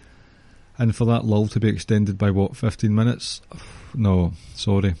 and for that lull to be extended by 15 minutes? No,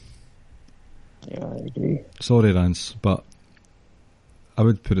 sorry. Yeah, I agree. Sorry, Rance, but I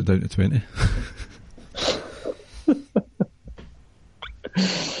would put it down to 20.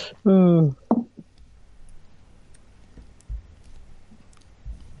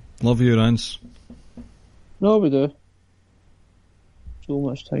 Love you, Rance. No, we do. So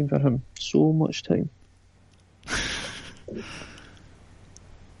much time for him. So much time.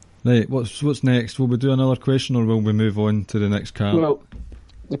 Right, what's next? Will we do another question or will we move on to the next card? Well,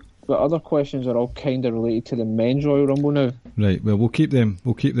 the other questions are all kind of related to the men's Royal Rumble now. Right, well, we'll keep them,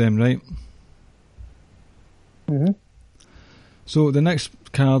 right? Mm-hmm. So the next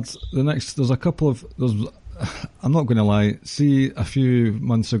card, there's a couple of, I'm not going to lie, see, a few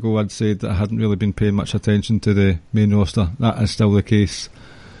months ago I'd said that I hadn't really been paying much attention to the main roster. That is still the case.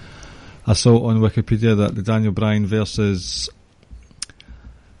 I saw on Wikipedia that the Daniel Bryan versus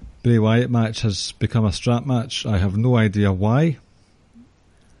Bray Wyatt match has become a strap match. I have no idea why.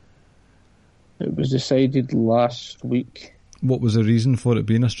 It was decided last week. What was the reason for it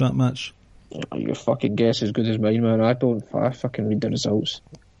being a strap match? Your fucking guess is as good as mine, man. I fucking read the results.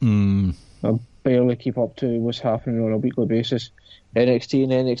 I barely keep up to what's happening on a weekly basis. NXT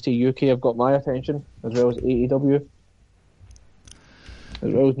and NXT UK have got my attention, as well as AEW,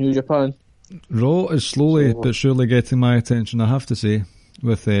 as well as New Japan. Raw is slowly but surely getting my attention, I have to say,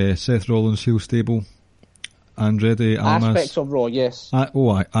 with Seth Rollins' heel stable, Andrade Almas. Aspects of Raw, yes.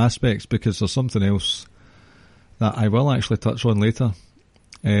 Aspects, because there's something else that I will actually touch on later.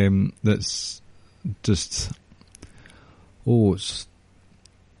 That's just it's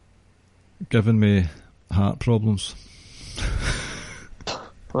giving me heart problems.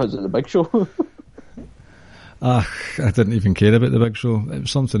 Was it the Big Show? I didn't even care about the Big Show. It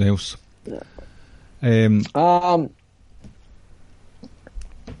was something else. Yeah. Daniel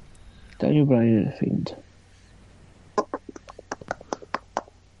Bryan and the Fiend.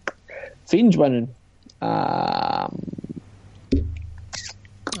 Fiend's winning.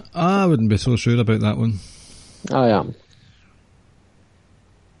 I wouldn't be so sure about that one. I am.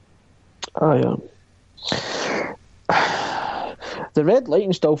 The red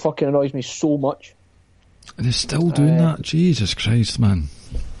lighting still fucking annoys me so much. They're still doing that? Jesus Christ, man.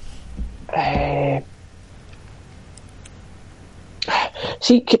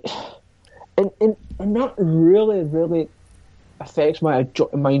 See, and that really, really affects my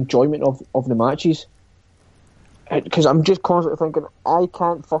enjoyment of the matches. Because I'm just constantly thinking, I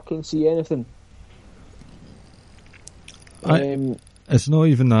can't fucking see anything. It's not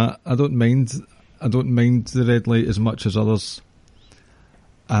even that. I don't mind the red light as much as others.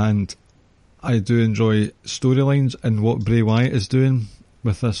 And I do enjoy storylines and what Bray Wyatt is doing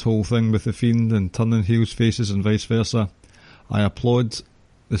with this whole thing with the Fiend and turning heels faces and vice versa. I applaud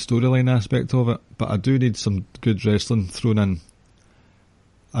the storyline aspect of it, but I do need some good wrestling thrown in.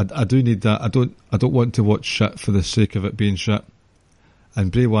 I do need that. I don't want to watch shit for the sake of it being shit.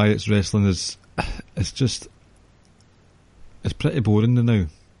 And Bray Wyatt's wrestling it's pretty boring now.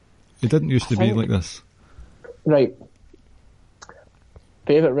 It didn't used to be like this. Right.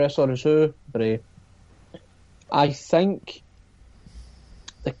 Favourite wrestler is who? Bray. I think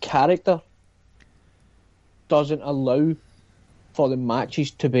the character doesn't allow for the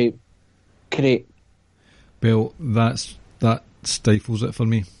matches to be great. Well, that stifles it for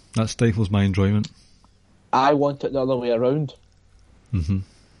me. That stifles my enjoyment. I want it the other way around. Mm-hmm.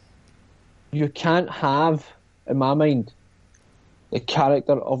 You can't have, in my mind, the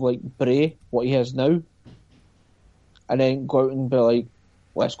character of like Bray, what he is now, and then go out and be like,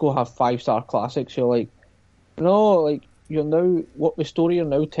 let's go have 5-star classics. You're like, no, like you're now, what the story you're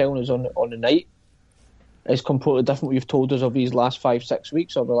now telling us on the night is completely different what you've told us of these last 5-6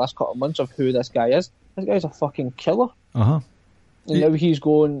 weeks or the last couple of months of who this guy is. This guy's a fucking killer. Uh-huh. And now he's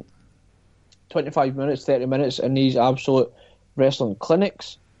going 25 minutes, 30 minutes in these absolute wrestling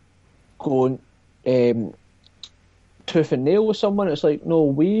clinics, going tooth and nail with someone. It's like, no,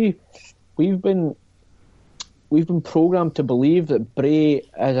 we've been programmed to believe that Bray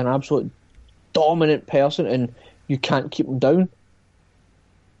is an absolute dominant person and you can't keep him down.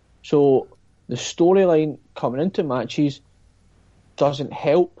 So the storyline coming into matches doesn't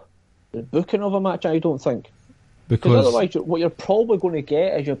help the booking of a match, I don't think. Because otherwise, what you're probably going to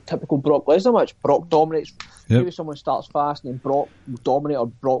get is your typical Brock Lesnar match. Brock dominates. Yep. Maybe someone starts fast and then Brock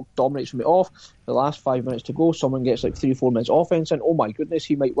dominates from it off. The last 5 minutes to go, someone gets like 3-4 minutes offense and oh my goodness,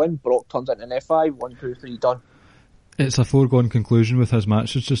 he might win. Brock turns into an F5, 1, 2, 3, done. It's a foregone conclusion with his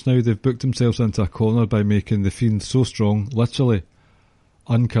matches just now. They've booked themselves into a corner by making the Fiend so strong, literally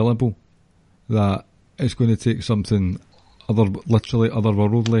unkillable, that it's going to take something literally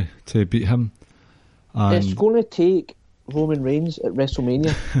otherworldly to beat him. And it's going to take Roman Reigns at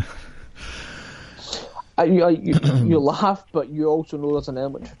WrestleMania. You laugh, but you also know there's an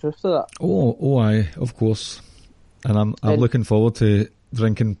element of truth to that. Oh, aye, of course. And I'm looking forward to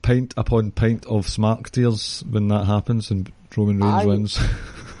drinking pint upon pint of smack tears when that happens and Roman Reigns wins.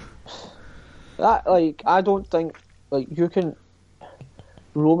 That I don't think you can.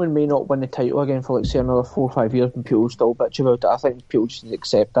 Roman may not win the title again for say another 4 or 5 years, and people still bitch about it. I think people just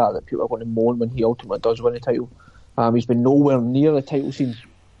accept that people are going to moan when he ultimately does win the title. He's been nowhere near the title scene,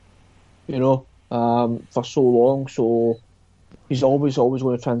 for so long. So he's always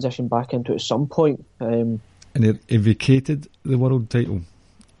going to transition back into it at some point. And he vacated the world title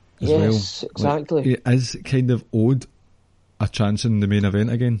as well. Yes, exactly. He is kind of owed a chance in the main event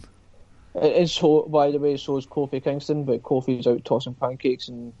again. And so, by the way, so is Kofi Kingston, but Kofi's out tossing pancakes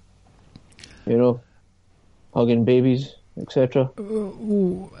and, hugging babies. etc.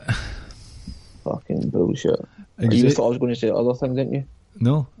 Fucking bullshit. You thought I was going to say the other thing, didn't you?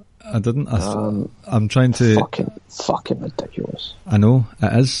 No, I didn't. I'm trying to... Fucking ridiculous. I know,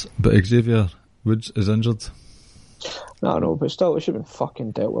 it is, but Xavier Woods is injured. No, but still, it should have been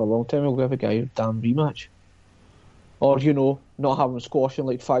fucking dealt with a long time ago. Give a guy a damn rematch. Or, not having squash in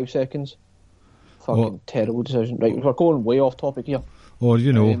like 5 seconds. Fucking terrible decision. Right, we're going way off topic here. Or,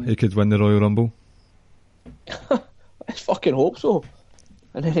 he could win the Royal Rumble. I fucking hope so.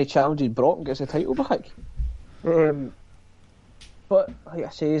 And then he challenges Brock and gets the title back. But, like I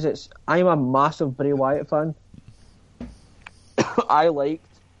say, I'm a massive Bray Wyatt fan. I liked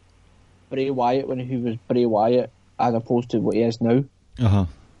Bray Wyatt when he was Bray Wyatt as opposed to what he is now.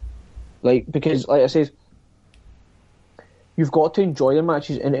 Because, like I said, you've got to enjoy the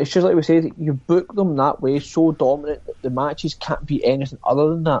matches, and it's just like we said, you book them that way, so dominant that the matches can't be anything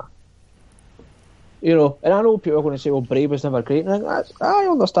other than that. And I know people are going to say, well, Bray was never great, and I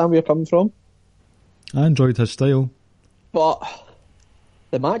understand where you're coming from. I enjoyed his style. But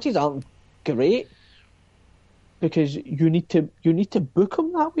the matches aren't great because you need to book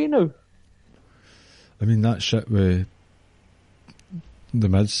them that way now. I mean, that shit with The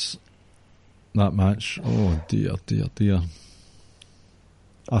Miz, that match, oh dear.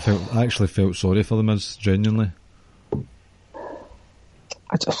 I actually felt sorry for The Miz, genuinely.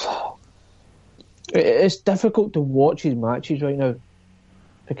 It's difficult to watch his matches right now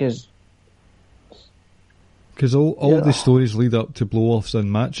because all the stories lead up to blow-offs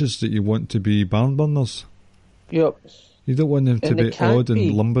in matches that you want to be barn burners. Yep. You don't want them to be odd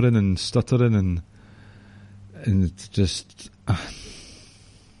and lumbering and stuttering and just...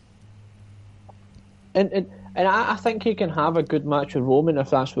 And I think he can have a good match with Roman if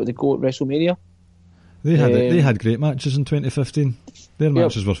that's what they go at WrestleMania. They had great matches in 2015. Their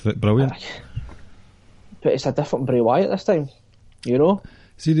matches were brilliant. But it's a different Bray Wyatt this time,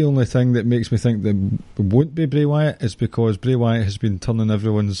 See, the only thing that makes me think that it won't be Bray Wyatt is because Bray Wyatt has been turning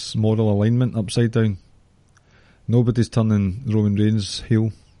everyone's moral alignment upside down. Nobody's turning Roman Reigns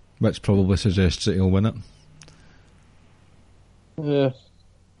heel, which probably suggests that he'll win it. Yeah.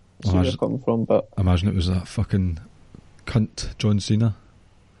 See where you're coming from, but imagine it was that fucking cunt John Cena.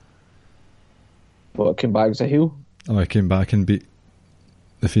 What, came back as a heel? Oh, he came back and beat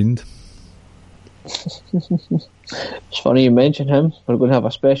The Fiend. It's funny you mention him. We're going to have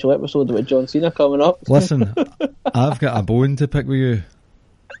a special episode with John Cena coming up. Listen, I've got a bone to pick with you.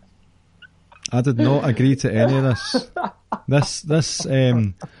 I did not agree to any of this. This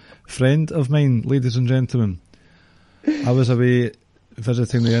friend of mine, ladies and gentlemen, I was away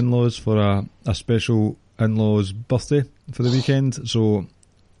visiting the in-laws for a special in-laws birthday for the weekend, so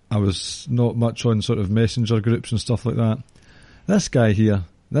I was not much on sort of messenger groups and stuff like that. This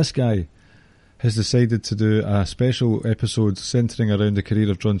guy has decided to do a special episode centering around the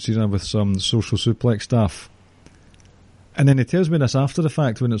career of John Cena with some Social Suplex staff. And then he tells me this after the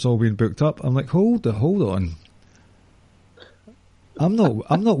fact when it's all been booked up. I'm like, hold on. I'm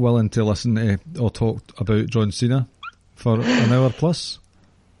not willing to listen to or talk about John Cena for an hour plus.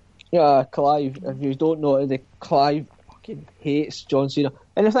 Yeah, Clive, if you don't know it, Clive fucking hates John Cena.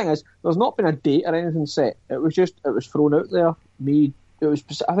 And the thing is, there's not been a date or anything set. It was thrown out there. I think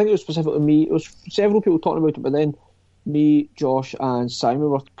it was specifically me. It was several people talking about it, but then me, Josh, and Simon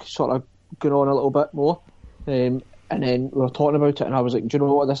were sort of going on a little bit more. And then we were talking about it, and I was like, do you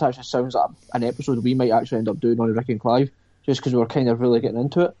know what? This actually sounds like an episode we might actually end up doing on Ricky and Clive, just because we were kind of really getting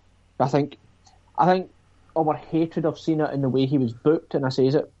into it. I think our hatred of Cena and the way he was booked, and I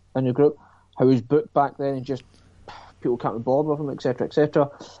says it in the group, how he was booked back then, and just people can't be bothered with him, etc.,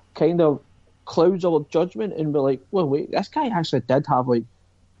 kind of clouds our judgment, and we're like, well, wait, this guy actually did have like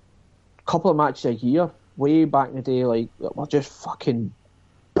a couple of matches a year way back in the day, like, that were just fucking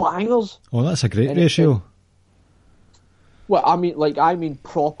bangers. Oh, that's a great ratio. Well, I mean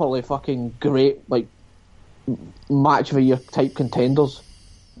properly fucking great, like, match of the year type contenders.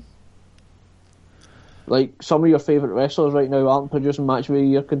 Like, some of your favourite wrestlers right now aren't producing match of the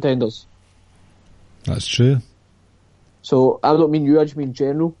year contenders. That's true. So, I don't mean you, I just mean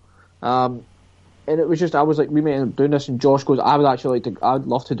general. And it was just, I was like, we may end up doing this, and Josh goes, I'd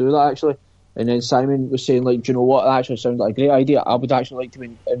love to do that actually. And then Simon was saying, like, do you know what, that actually sounds like a great idea. I would actually like to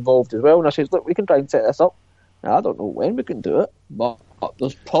be involved as well. And I said, look, we can try and set this up. Now, I don't know when we can do it, but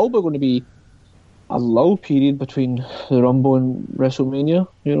there's probably going to be a lull period between the Rumble and WrestleMania,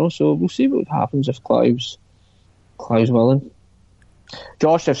 so we'll see what happens if Clive's willing.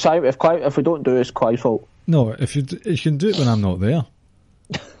 Josh, if we don't do it, it's Clive's fault. No, if you can do it when I'm not there.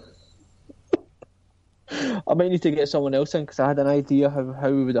 I might need to get someone else in because I had an idea how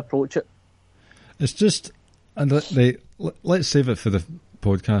we would approach it. It's just, And let's save it for the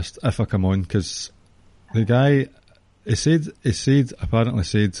podcast if I come on, because the guy, apparently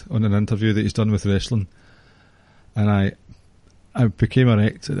said on an interview that he's done with wrestling, and I became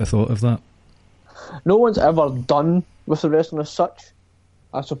erect at the thought of that. No one's ever done with the wrestling as such.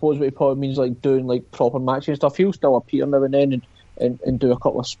 I suppose what he probably means like doing like proper matches and stuff. He'll still appear now and then and do a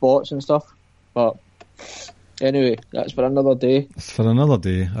couple of spots and stuff. But anyway, that's for another day. It's for another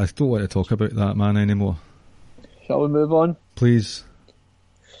day. I don't want to talk about that man anymore. Shall we move on? Please.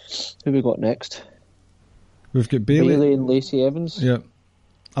 Who we got next? We've got Bayley and Lacey Evans. Yeah.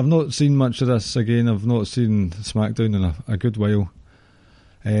 I've not seen much of this again. I've not seen SmackDown in a good while.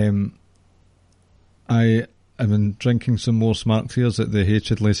 I have been drinking some more smart tears at the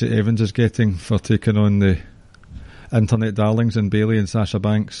hatred Lacey Evans is getting for taking on the internet darlings in Bayley and Sasha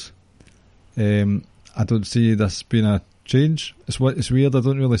Banks. I don't see this being a change. It's weird. I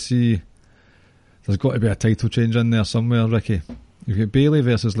don't really see. There's got to be a title change in there somewhere, Ricky. You've got Bayley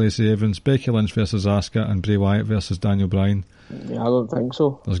versus Lacey Evans, Becky Lynch versus Asuka, and Bray Wyatt versus Daniel Bryan. Yeah, I don't think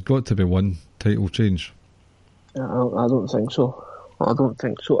so. There's got to be one title change. Yeah, I don't think so. I don't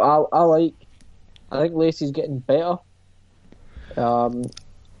think so. I think Lacey's getting better.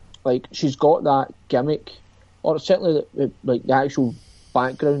 Like she's got that gimmick, or certainly like the actual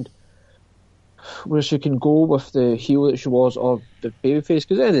background, where she can go with the heel that she was or the babyface.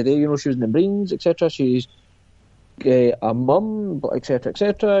 Because at the end of the day, she was in the Marines, etc. She's a mum, etc.,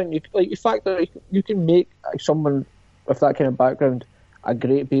 etc. And the fact that you can make someone with that kind of background a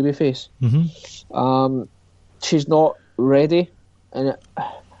great babyface. Mm-hmm. She's not ready, and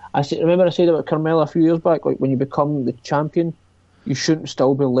remember I said about Carmella a few years back. Like when you become the champion, you shouldn't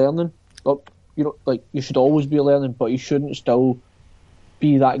still be learning. Like you should always be learning, but you shouldn't still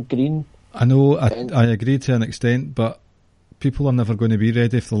be that green. I know. I agree to an extent, but people are never going to be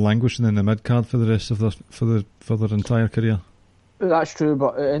ready if they're languishing in the mid card for the rest of their entire career. That's true,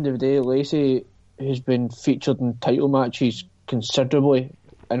 but at the end of the day, Lacey has been featured in title matches considerably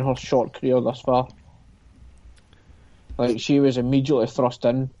in her short career thus far. Like she was immediately thrust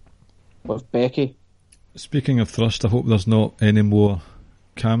in with Becky. Speaking of thrust, I hope there's not any more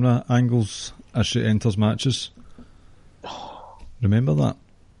camera angles as she enters matches. Remember that?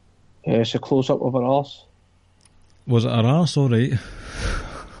 Yeah, it's a close up of her arse. Was it her arse? All right.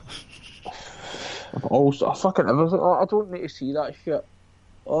 Also, fucking everything. I don't need to see that shit.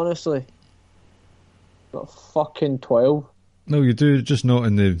 Honestly, not fucking 12. No, you do, just not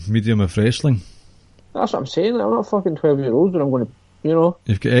in the medium of wrestling. That's what I'm saying. I'm not fucking 12-year-old, but I'm going to,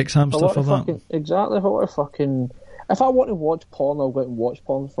 You've got X-Hamster for that. Exactly. If I want to watch porn, I'll go out and watch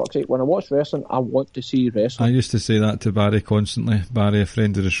porn. For fuck's sake. When I watch wrestling, I want to see wrestling. I used to say that to Barry constantly. Barry, a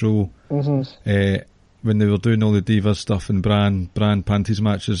friend of the show. Mm-hmm. When they were doing all the Divas stuff and Bran panties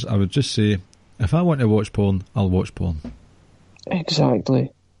matches, I would just say, if I want to watch porn, I'll watch porn.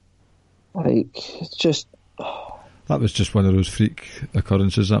 Exactly. Like, it's just... That was just one of those freak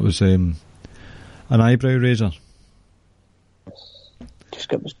occurrences. That was an eyebrow raiser. Just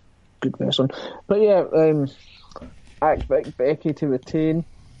got this good wrestling. But yeah, I expect Becky to retain.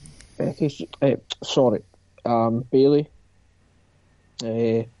 Bayley.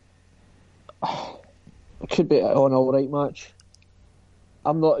 It could be an alright match.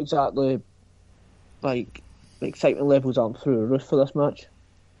 I'm not exactly like the excitement levels aren't through the roof for this match.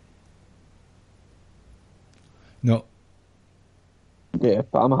 No. Yeah,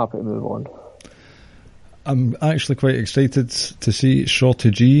 but I'm happy to move on. I'm actually quite excited to see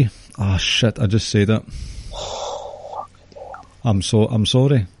Shorty G. Ah, shit! I just said it. I'm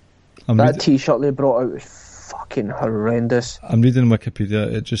sorry. That T-shirt they brought out was fucking horrendous. I'm reading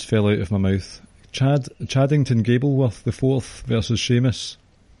Wikipedia. It just fell out of my mouth. Chaddington Gableworth the fourth versus Sheamus.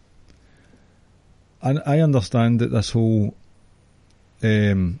 And I understand that this whole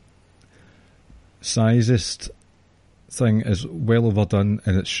sizist thing is well overdone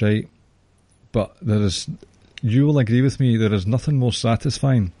and it's shite, but you will agree with me, there is nothing more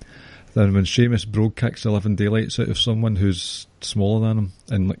satisfying than when Sheamus brogue kicks the living daylights out of someone who's smaller than him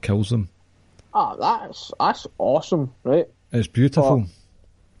and kills them. That's awesome, right? It's beautiful. But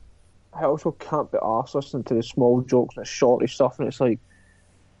I also can't be arsed listening to the small jokes and the shorty stuff, and it's like,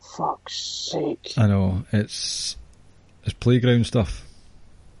 fuck's sake. I know, it's playground stuff.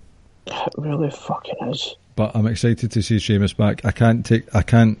 It really fucking is. But I'm excited to see Sheamus back. I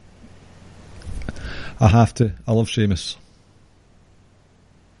have to. I love Sheamus.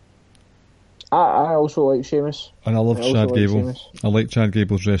 I also like Sheamus. And I love Chad Gable. I like Chad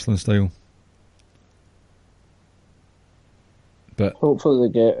Gable's wrestling style. But hopefully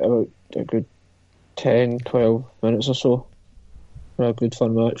they get about a good 10, 12 minutes or so for a good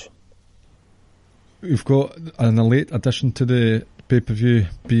fun match. we've got a late addition to the pay-per-view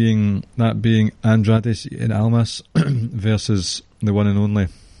being Andrade and Almas versus the one and only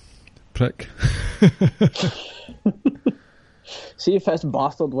prick. See if this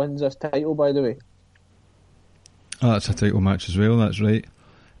bastard wins this title, by the way. Oh, that's a title match as well, that's right.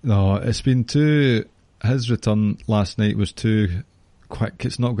 No, it's been his return last night was too quick.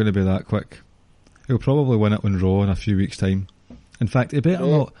 It's not going to be that quick. He'll probably win it on Raw in a few weeks' time. In fact, he better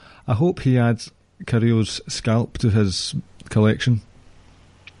not. I hope he adds Carrillo's scalp to his collection.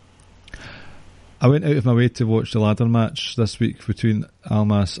 I went out of my way to watch the ladder match this week between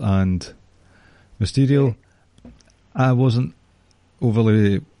Almas and Mysterio. I was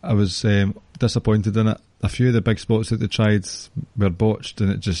disappointed in it. A few of the big spots that they tried were botched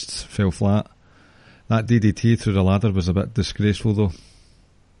and it just fell flat. That DDT through the ladder was a bit disgraceful though.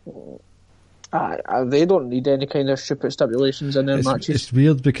 They don't need any kind of stupid stipulations in their matches. It's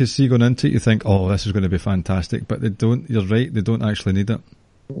weird because see, going into it you think, oh, this is going to be fantastic, but they don't. You're right, they don't actually need it.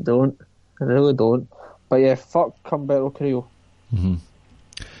 They don't. They really don't. But yeah, fuck Humberto Carrillo. Mm-hmm.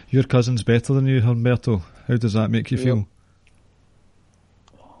 Your cousin's better than you, Humberto. How does that make you feel?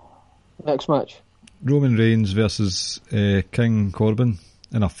 Next match. Roman Reigns versus King Corbin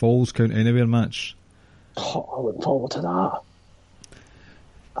in a Falls Count Anywhere match. Oh, I look forward to that.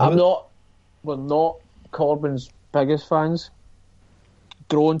 We're not Corbin's biggest fans.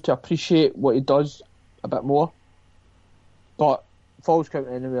 Grown to appreciate what he does a bit more. But Falls Count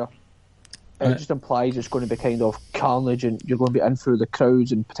Anywhere, it just implies it's going to be kind of carnage and you're going to be in through the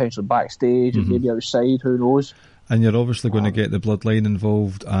crowds and potentially backstage and maybe outside, who knows. And you're obviously going to get the Bloodline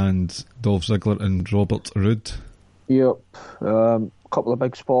involved and Dolph Ziggler and Robert Roode. Yep. A couple of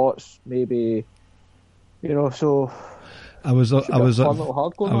big spots, maybe, so... I was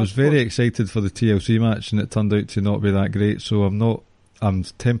very excited for the TLC match and it turned out to not be that great, so I'm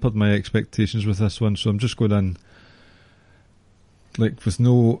tempered my expectations with this one, so I'm just going in like with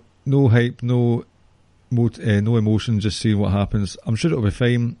no hype, no emotion, just seeing what happens. I'm sure it'll be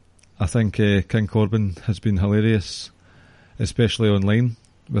fine. I think King Corbin has been hilarious, especially online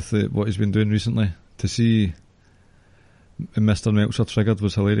with what he's been doing recently. To see Mr. Meltzer triggered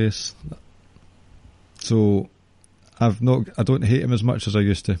was hilarious. So I don't hate him as much as I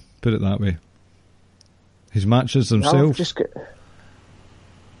used to, put it that way. His matches themselves.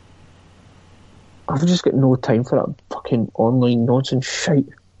 I've just got no time for that fucking online nonsense shite.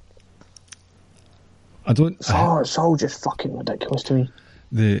 It's all just fucking ridiculous to me.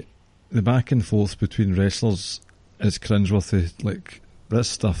 The back and forth between wrestlers is cringeworthy. Like, this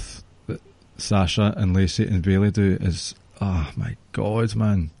stuff that Sasha and Lacey and Bayley do is, oh my god,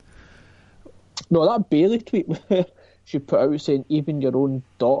 man. No, that Bayley tweet she put out saying even your own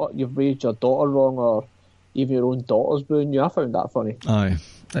daughter, you've raised your daughter wrong, or even your own daughter's booing you. I found that funny. Aye,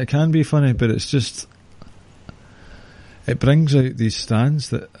 it can be funny, but it's just, it brings out these stands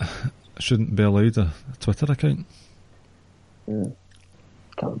that shouldn't be allowed a Twitter account.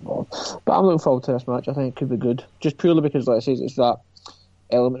 Can't bother. But I'm looking forward to this match. I think it could be good, just purely because, like I say, it's that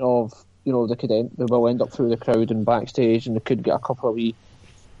element of, they will end up through the crowd and backstage, and they could get a couple of wee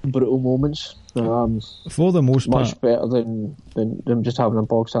brutal moments. For the most part, much better than them just having a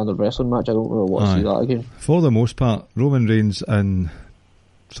bog standard wrestling match. I don't really want to see that again. For the most part, Roman Reigns in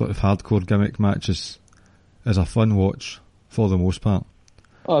sort of hardcore gimmick matches is a fun watch. For the most part.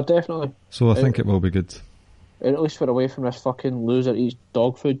 Oh, definitely. So I think it will be good. And at least we're away from this fucking loser eats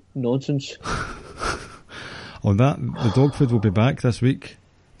dog food nonsense. On that, the dog food will be back this week.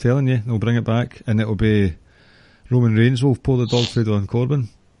 Telling you, they'll bring it back, and it'll be Roman Reigns will pour the dog food on Corbin.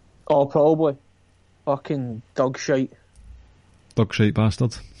 Oh, probably. Fucking dog shite. Dog shite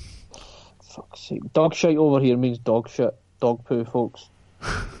bastard. Fuck's sake. Dog shite over here means dog shit. Dog poo, folks.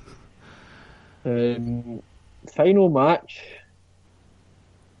 Final match.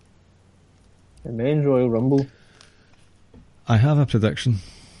 The Men's Royal Rumble. I have a prediction.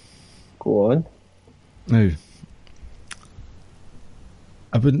 Go on. Now,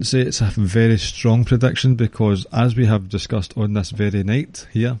 I wouldn't say it's a very strong prediction because, as we have discussed on this very night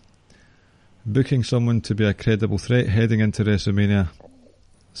here, booking someone to be a credible threat heading into WrestleMania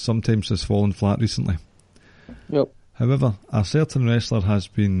sometimes has fallen flat recently. Yep. However, a certain wrestler has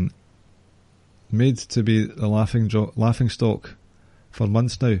been made to be the laughing stock for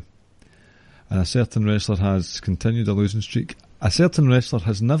months now, and a certain wrestler has continued a losing streak. A certain wrestler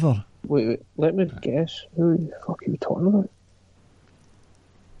has never... Wait, let me guess. Who the fuck are you talking about?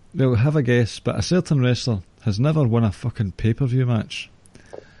 Well, have a guess, but a certain wrestler has never won a fucking pay-per-view match.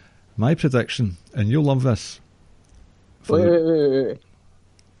 My prediction, and you'll love this. Wait.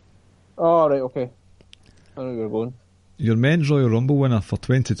 Oh, right, okay. I know where you're going. Your Men's Royal Rumble winner for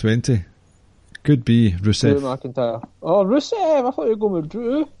 2020 Could be Drew Rusev. McIntyre. Oh, Rusev! I thought you were going with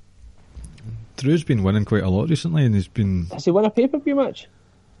Drew. Drew's been winning quite a lot recently, and he's been... Has he won a pay-per-view match?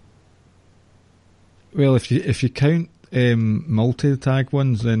 Well, if you count multi-tag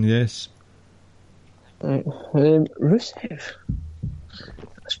ones, then yes. Right. Rusev.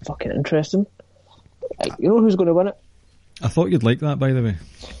 That's fucking interesting. You know who's going to win it? I thought you'd like that, by the way.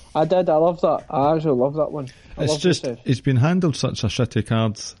 I did. I love that. I actually love that one. It's just, it's been handled such a shitty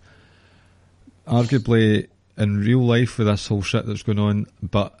card, arguably in real life with this whole shit that's going on,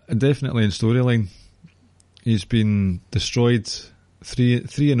 but definitely in storyline. He's been destroyed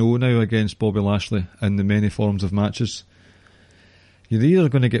 3-0 now against Bobby Lashley in the many forms of matches. You're either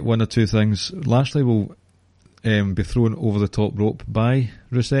going to get one or two things. Lashley will be thrown over the top rope by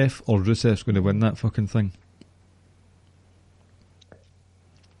Rusev, or Rusev's going to win that fucking thing.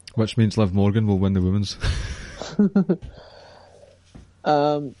 Which means Liv Morgan will win the women's.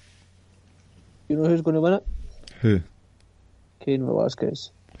 You know who's going to win it? Who? Cain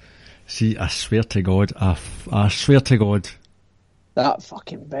Velasquez. See, I swear to God, I swear to God. That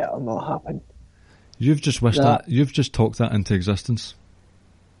fucking better not happen. You've just wished that. You've just talked that into existence.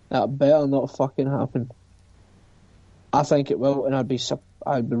 That better not fucking happen. I think it will, and I'd be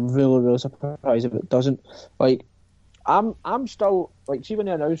really, really surprised if it doesn't. Like, I'm still like, see when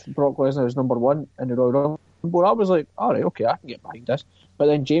they announced Brock Lesnar as number one in the Royal Rumble, I was like, all right, okay, I can get behind this. But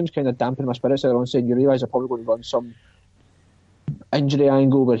then James kind of dampened my spirits earlier on, saying, you realise they're probably going to run some injury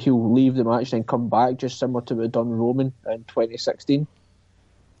angle where he'll leave the match and then come back, just similar to what they've done Roman in 2016.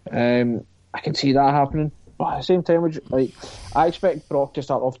 I can see that happening. But at the same time, like, I expect Brock to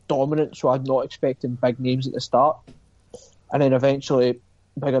start off dominant, so I'm not expecting big names at the start. And then eventually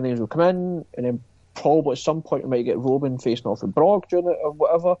bigger names will come in, and then probably at some point we might get Roman facing off with Brock during it or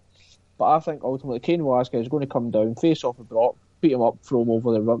whatever. But I think ultimately Cain Velasquez is going to come down, face off with Brock, beat him up, throw him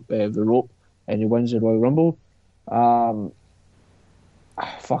over the rope, and he wins the Royal Rumble. I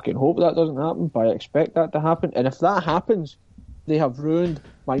fucking hope that doesn't happen, but I expect that to happen. And if that happens, they have ruined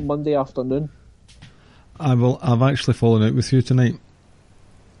my Monday afternoon. I've actually fallen out with you tonight.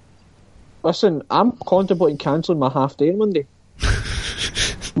 Listen, I'm contemplating cancelling my half day on Monday.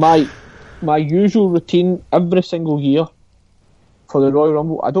 my usual routine every single year for the Royal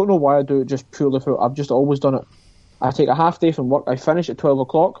Rumble, I don't know why I do it, just purely for I've just always done it. I take a half day from work, I finish at 12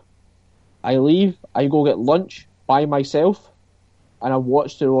 o'clock, I leave, I go get lunch by myself, and I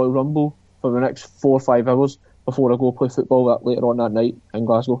watch the Royal Rumble for the next 4 or 5 hours before I go play football later on that night in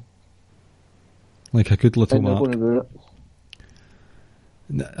Glasgow. Like a good little And they're mark. going to ruin it.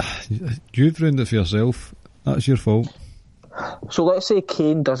 You've ruined it for yourself. That's your fault. So let's say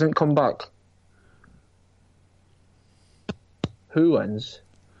Kane doesn't come back. Who wins?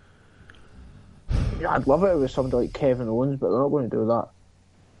 Yeah, I'd love it if it was somebody like Kevin Owens, but they're not going to do that.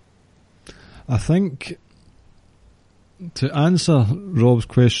 I think, to answer Rob's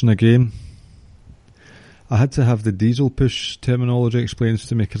question again, I had to have the Diesel push terminology explained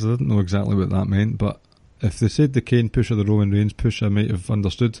to me because I didn't know exactly what that meant, but if they said the Kane push or the Roman Reigns push, I might have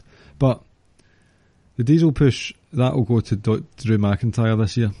understood. But the Diesel push, that will go to Drew McIntyre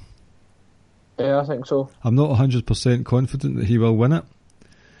this year. Yeah, I think so. I'm not 100% confident that he will win it.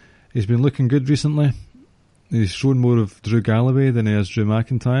 He's been looking good recently. He's shown more of Drew Galloway than he has Drew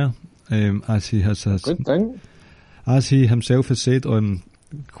McIntyre, as he has Good thing. as he himself has said on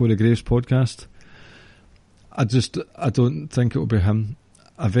Corey Graves' podcast. I don't think it will be him.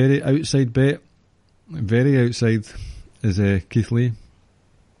 A very outside bet, very outside, is Keith Lee.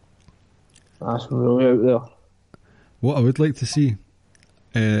 That's really out there. What I would like to see,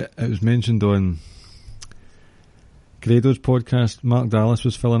 it was mentioned on Grado's podcast. Mark Dallas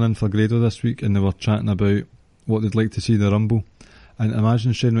was filling in for Grado this week, and they were chatting about what they'd like to see in the Rumble. And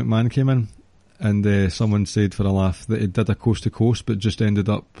imagine Shane McMahon came in, and someone said for a laugh that he did a coast to coast, but just ended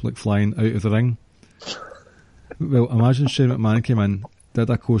up like flying out of the ring. Well, imagine Shane McMahon came in, did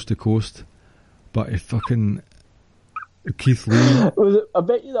a coast to coast, but he fucking Keith Lee. Was it, I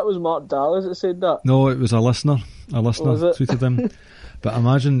bet you that was Mark Dallas that said that. No, it was a listener. Was it? Tweeted him. But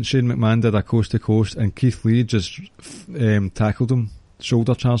imagine Shane McMahon did a coast to coast, and Keith Lee just tackled him,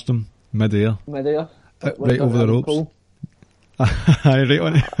 shoulder charged him midair, Midair. right over the ropes. Aye, right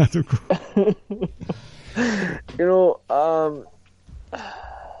on it.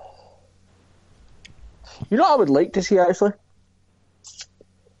 You know what I would like to see, actually?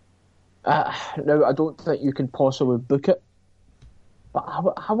 Now, I don't think you can possibly book it, but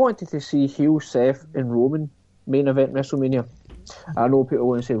I wanted to see heel Seth and Roman main event WrestleMania. I know people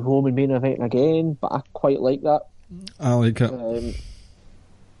want to say Roman main event again, but I quite like that. I like it.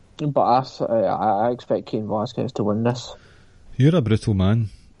 But I expect Cain Velasquez to win this. You're a brutal man.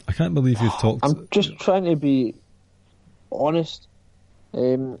 I can't believe you've talked... I'm just trying to be honest.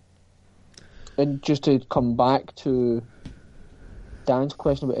 And just to come back to Dan's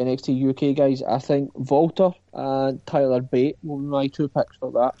question about NXT UK guys, I think Walter and Tyler Bate will be my 2 picks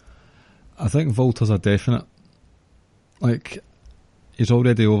for that. I think Walter's a definite. Like, he's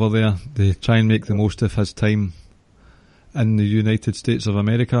already over there. They try and make the most of his time in the United States of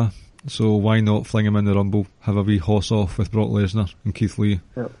America. So why not fling him in the Rumble, have a wee hoss off with Brock Lesnar and Keith Lee?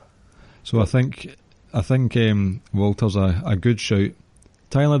 Yep. So I think Walter's a good shout.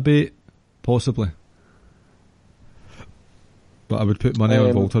 Tyler Bate, possibly. But I would put money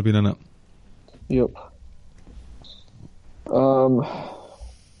on Walter being in it. Yep. Rob,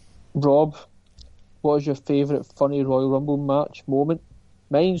 what was your favourite funny Royal Rumble match moment?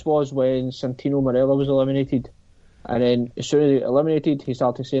 Mine was when Santino Marella was eliminated. And then as soon as he eliminated, he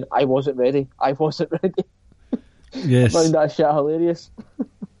started saying, I wasn't ready. Yes. I found that shit hilarious.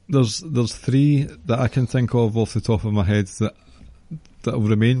 There's 3 that I can think of off the top of my head that will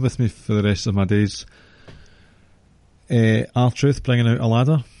remain with me for the rest of my days. R-Truth bringing out a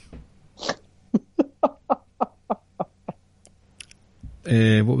ladder.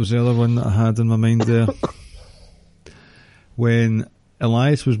 What was the other one that I had in my mind there? When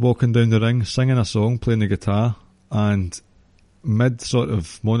Elias was walking down the ring, singing a song, playing the guitar, and mid sort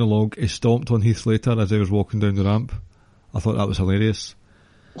of monologue, he stomped on Heath Slater as he was walking down the ramp. I thought that was hilarious.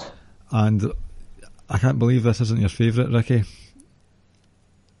 And I can't believe this isn't your favourite, Ricky.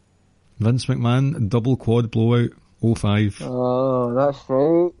 Vince McMahon, double quad blowout, 05. Oh, that's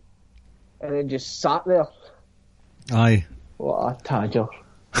right. And then just sat there. Aye. What a tadger.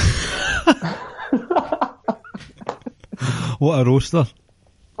 What a roaster.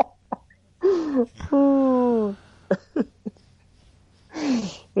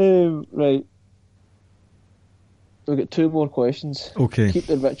 Right. We've got 2 more questions. Okay. Keep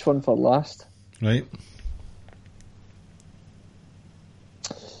the rich one for last. Right.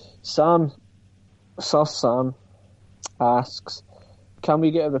 Sir Sam asks, can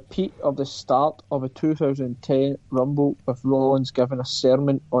we get a repeat of the start of a 2010 Rumble with Rollins giving a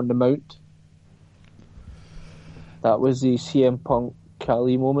sermon on the Mount? That was the CM Punk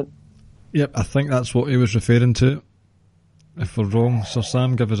Khali moment. Yep, I think that's what he was referring to. If we're wrong, Sir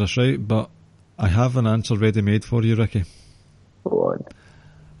Sam, give us a shout, but I have an answer ready-made for you, Ricky. Go on.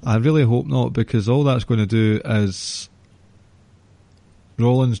 I really hope not, because all that's going to do is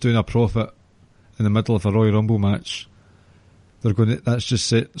Rollins doing a profit in the middle of a Royal Rumble match. That's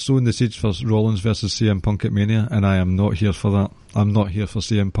just sowing the seeds for Rollins versus CM Punk at Mania, and I am not here for that. I'm not here for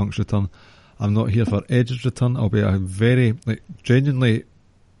CM Punk's return. I'm not here for Edge's return. I'll be a very, genuinely,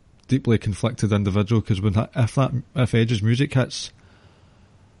 deeply conflicted individual, because if Edge's music hits,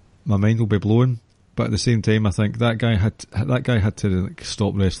 my mind will be blown. But at the same time, I think that guy had to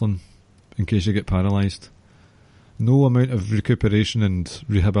stop wrestling in case you get paralysed. No amount of recuperation and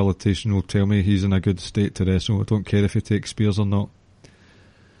rehabilitation will tell me he's in a good state to wrestle. I don't care if he takes spears or not.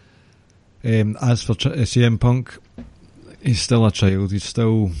 As for CM Punk, he's still a child. He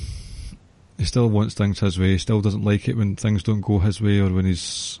still wants things his way. He still doesn't like it when things don't go his way or when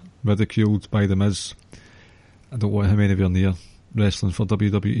he's ridiculed by The Miz. I don't want him anywhere near wrestling for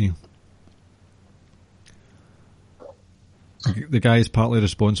WWE. The guy is partly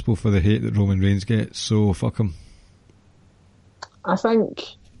responsible for the hate that Roman Reigns gets, so fuck him. I think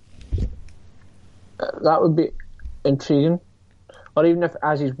that would be intriguing. Or even if,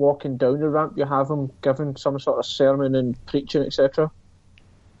 as he's walking down the ramp, you have him giving some sort of sermon and preaching, etc.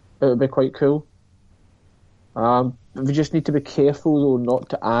 It would be quite cool. We just need to be careful, though, not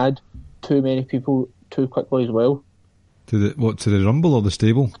to add too many people too quickly as well. To the Rumble or the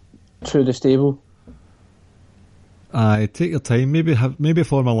stable? To the stable. Take your time. Maybe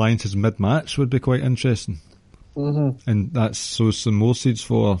form alliances mid-match would be quite interesting. Mm-hmm. And that's some more seeds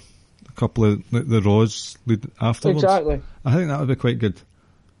for a couple of the Raws afterwards. Exactly. I think that would be quite good.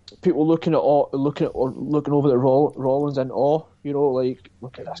 People looking over at Rollins in awe,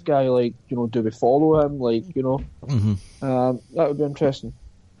 look at this guy, do we follow him, Mm-hmm. That would be interesting.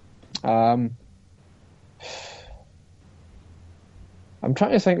 I'm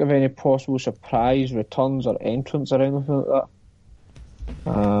trying to think of any possible surprise returns or entrants or anything like that.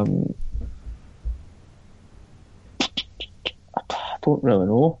 I don't really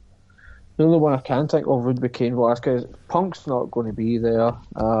know. The only one I can think of would be Cain Velasquez. Punk's not going to be there.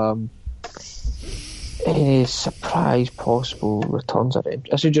 Any surprise possible returns or entrants?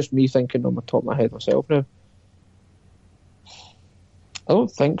 This is just me thinking on the top of my head myself now. I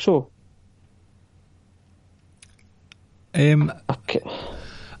don't think so. Okay.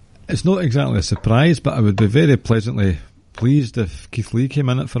 It's not exactly a surprise, but I would be very pleasantly pleased if Keith Lee came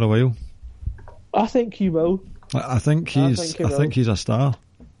in it for a while. I think he will. I think he's a star.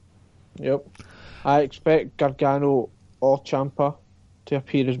 Yep. I expect Gargano or Ciampa to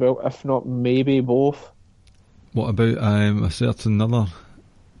appear as well, if not maybe both. What about a certain other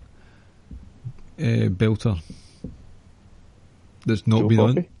belter that's not Joe been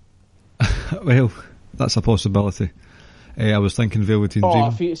Coffey? on? Well, that's a possibility. I was thinking Velveteen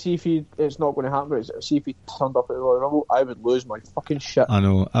Dream. See if it's not going to happen, but see if he turned up at the Royal Rumble, I would lose my fucking shit. I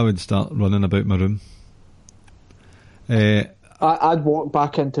know, I would start running about my room. I'd walk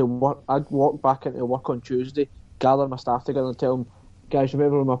back into work on Tuesday, gather my staff together and tell them, guys,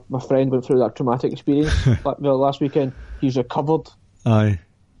 remember when my friend went through that traumatic experience last weekend? He's recovered. Aye,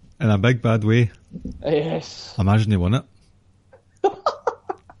 in a big bad way. Yes. Imagine he won it.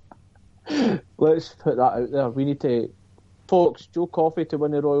 Let's put that out there. We need to, folks, Joe Coffey to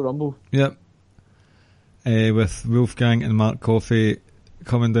win the Royal Rumble. Yep. With Wolfgang and Mark Coffey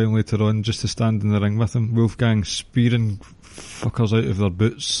coming down later on just to stand in the ring with him. Wolfgang spearing fuckers out of their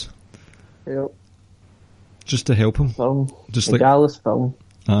boots. Yep. Just to help him. Film. Just the like Gallus film.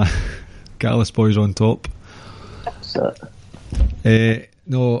 Gallus boys on top. That's it.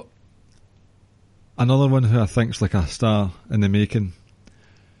 No, another one who I think's like a star in the making.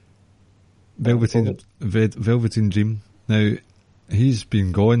 Velveteen Dream. Now, he's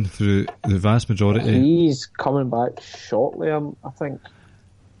been gone through the vast majority. He's coming back shortly, I think.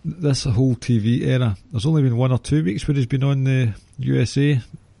 This whole TV era, there's only been 1 or 2 weeks where he's been on the USA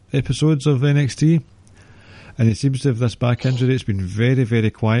episodes of NXT, and he seems to have this back injury. It's been very,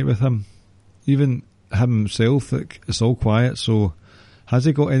 very quiet with him. Even him himself, like, it's all quiet. So, has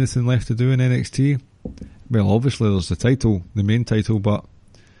he got anything left to do in NXT? Well, obviously there's the title, the main title, but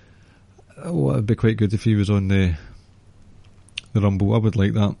it'd be quite good if he was on the Rumble. I would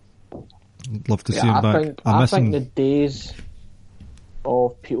like that. I'd love to see him back. I think the days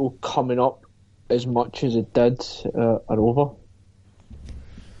of people coming up as much as it did are over.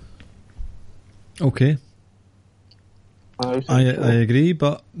 Okay. I agree,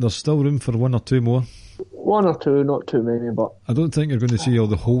 but there's still room for 1 or 2 more. 1 or 2, not too many, but I don't think you're going to see all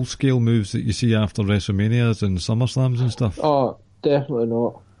the whole scale moves that you see after WrestleManias and SummerSlams and stuff. Oh, definitely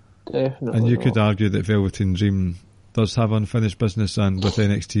not. Definitely. And you not. could argue that Velveteen Dream does have unfinished business, and with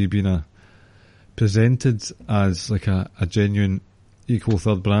NXT being presented as like a genuine equal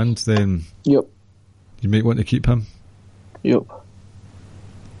third brand, then yep, you might want to keep him. Yep.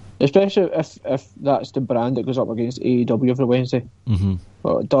 Especially if that's the brand that goes up against AEW every Wednesday. Mm-hmm.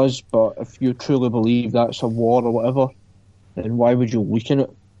 Well, it does, but if you truly believe that's a war or whatever, then why would you weaken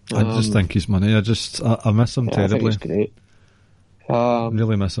it? I just think he's money. I miss him terribly. I think he's great.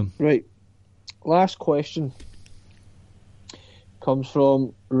 Really miss him. Right. Last question comes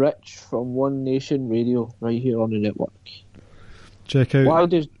from Rich from One Nation Radio, right here on the network. Check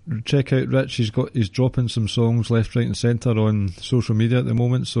out Rich. He's dropping some songs left, right, and centre on social media at the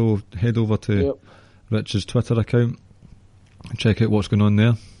moment. So head over to Rich's Twitter account and check out what's going on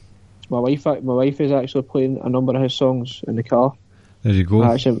there. My wife is actually playing a number of his songs in the car. There you go.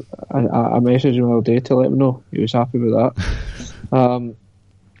 I messaged him the other day to let him know he was happy with that.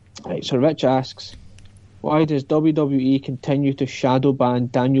 Right, so Rich asks, why does WWE continue to shadow ban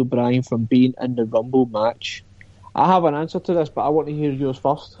Daniel Bryan from being in the Rumble match? I have an answer to this, but I want to hear yours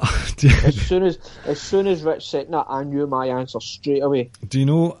first. As soon as Rich said that, I knew my answer straight away. Do you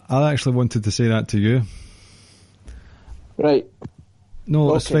know, I actually wanted to say that to you. Right. No,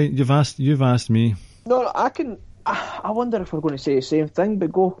 okay. It's fine. You've asked me. No, I wonder if we're going to say the same thing,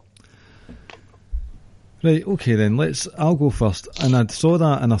 but go. Right, okay then, I'll go first. And I saw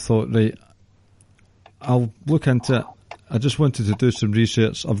that and I thought, right, I'll look into it. I just wanted to do some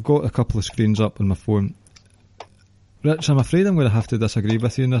research. I've got a couple of screens up on my phone. Rich, I'm afraid I'm going to have to disagree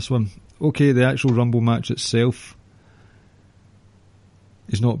with you on this one. Okay, the actual Rumble match itself,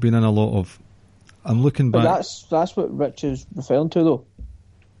 he's not been in a lot of. I'm looking back. But that's what Rich is referring to, though.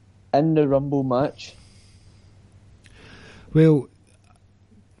 In the Rumble match. Well,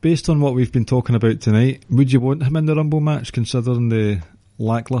 based on what we've been talking about tonight, would you want him in the Rumble match, considering the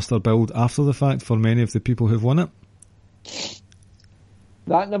lackluster build after the fact for many of the people who've won it?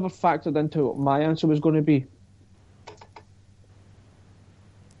 That never factored into what my answer was going to be.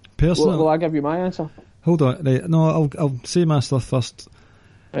 Personally, will I give you my answer? Hold on, right? No, I'll say my stuff first.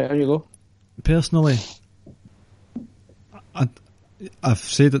 Right, there you go. Personally, I've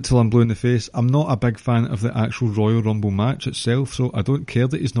said it till I'm blue in the face. I'm not a big fan of the actual Royal Rumble match itself, so I don't care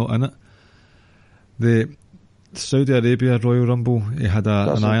that he's not in it. The Saudi Arabia Royal Rumble, he had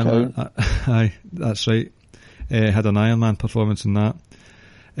an Iron Man. Aye, that's right. Had an Iron Man performance in that.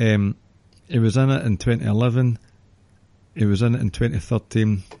 He was in it in 2011. he was in it in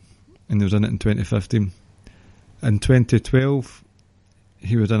 2013, and he was in it in 2015. In 2012,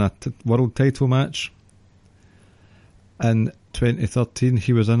 he was in a world title match. In 2013,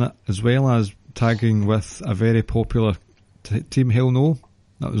 he was in it, as well as tagging with a very popular Team Hell No.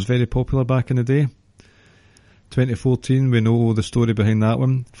 That was very popular back in the day. 2014, we know the story behind that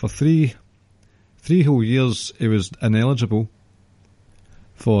one. For three whole years, he was ineligible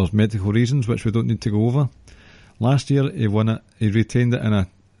for medical reasons, which we don't need to go over. Last year, he won it. He retained it in a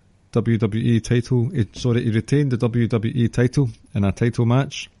WWE title. He retained the WWE title in a title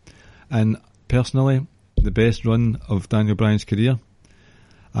match. And personally, the best run of Daniel Bryan's career.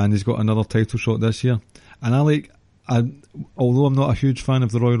 And he's got another title shot this year. And although I'm not a huge fan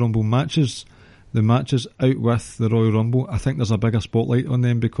of the Royal Rumble matches, the matches out with the Royal Rumble, I think there's a bigger spotlight on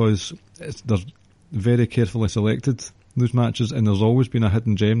them because they're very carefully selected, those matches, and there's always been a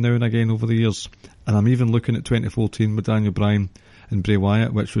hidden gem now and again over the years. And I'm even looking at 2014 with Daniel Bryan and Bray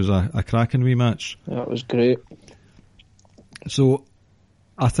Wyatt, which was a cracking wee match. That was great. So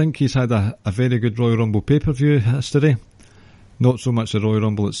I think he's had a very good Royal Rumble pay-per-view history. Not so much the Royal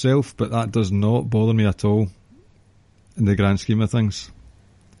Rumble itself, but that does not bother me at all in the grand scheme of things.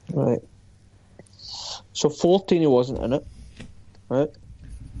 Right. So 14 he wasn't in it, right?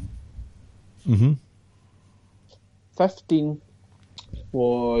 15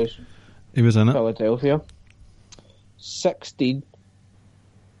 was he was in it. Philadelphia. 16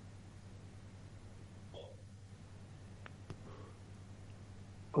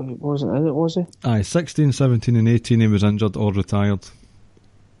 he wasn't in it, was he? Aye, 16, 17 and 18 he was injured or retired.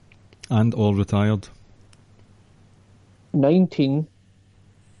 And all retired. 19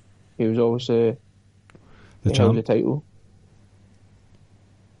 he was obviously The held the champ. title.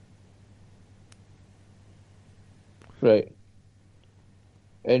 Right.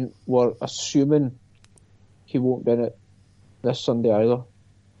 And we're assuming he won't be in it this Sunday either.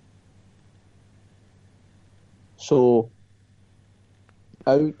 So,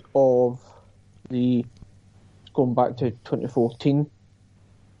 out of going back to 2014,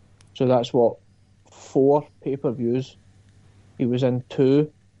 so that's what, 4 pay-per-views. He was in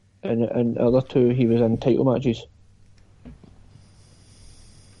 2, and the other 2 he was in title matches.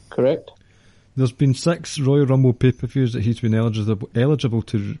 Correct? There's been 6 Royal Rumble pay-per-views that he's been eligible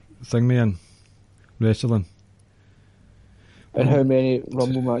to in wrestling. And how many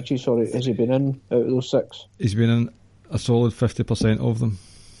Rumble matches, has he been in out of those 6? He's been in a solid 50% of them.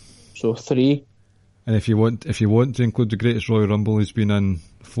 So 3. And if you want to include the Greatest Royal Rumble, he's been in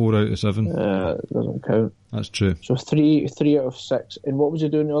 4 out of 7. It doesn't count. That's true. So 3 out of 6. And what was he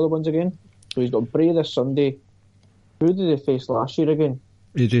doing the other ones again? So he's got Bray this Sunday. Who did he face last year again?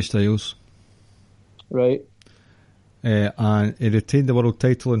 AJ Styles. Right. And he retained the world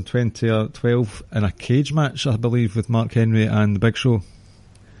title in 2012 in a cage match, I believe, with Mark Henry and the Big Show.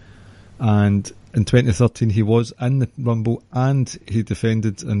 And in 2013 he was in the Rumble and he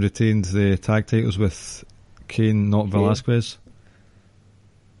defended and retained the tag titles with Kane, not Velasquez.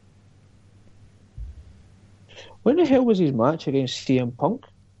 When the hell was his match against CM Punk?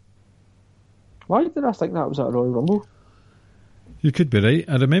 Why did I think that was at Royal Rumble? You could be right.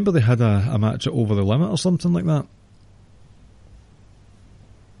 I remember they had a match at Over the Limit or something like that.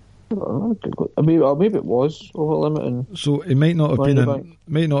 Maybe it was Over the Limit. And so it might not have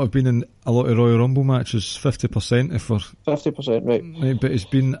been in a lot of Royal Rumble matches. 50% if we're 50%, right? But he's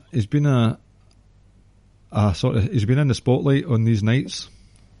been he's been in the spotlight on these nights.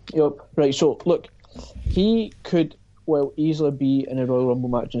 Yep. Right. So look, he could easily be in a Royal Rumble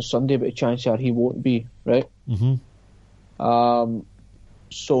match on Sunday, but the chances are he won't be. Right. Mm-hmm.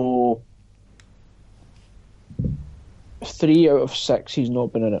 So 3 out of 6 he's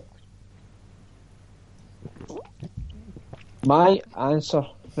not been in it. My answer,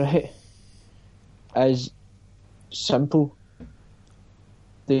 right, is simple.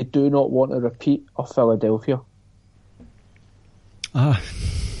 They do not want a repeat of Philadelphia. That's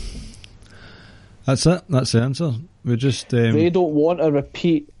it. That's the answer. We just they don't want a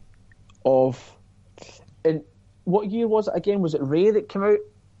repeat of. And what year was it again? Was it Ray that came out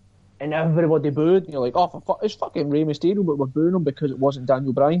and everybody booed? And you're like, oh, it's fucking Rey Mysterio, but we're booing him because it wasn't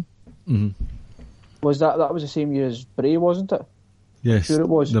Daniel Bryan. Mm-hmm. Was that was the same year as Bray, wasn't it? Yes, sure it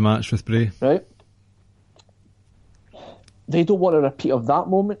was. The match with Bray. Right. They don't want a repeat of that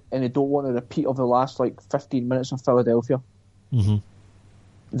moment, and they don't want a repeat of the last 15 minutes of Philadelphia. Mm-hmm.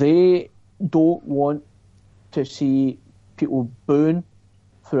 They don't want to see people booing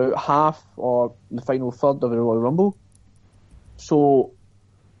throughout half or the final third of the Royal Rumble. So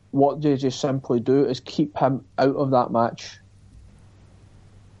what they just simply do is keep him out of that match.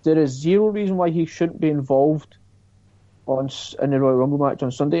 There is zero reason why he shouldn't be involved in the Royal Rumble match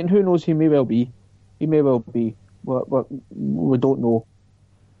on Sunday, and who knows, he may well be. We don't know.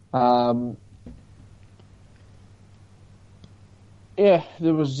 Yeah,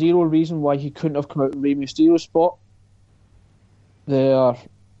 there was zero reason why he couldn't have come out in Rey Mysterio's spot. There,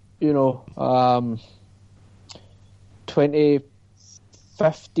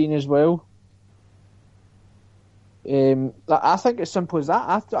 2015 as well. I think it's simple as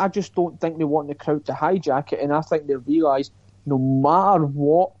that. I just don't think they want the crowd to hijack it, and I think they realise no matter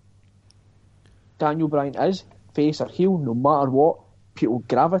what Daniel Bryan is, face or heel, no matter what, people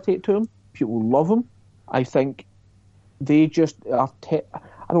gravitate to him, people love him. I think they just are, I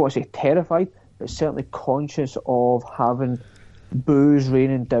don't want to say terrified, but certainly conscious of having boos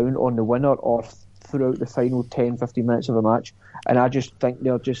raining down on the winner or throughout the final 10-15 minutes of a match. And I just think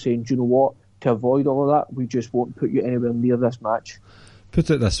they're just saying, do you know what? To avoid all of that, we just won't put you anywhere near this match. Put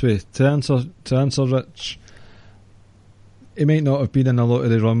it this way, to answer Rich, he might not have been in a lot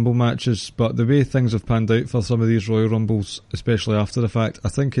of the Rumble matches, but the way things have panned out for some of these Royal Rumbles, especially after the fact, I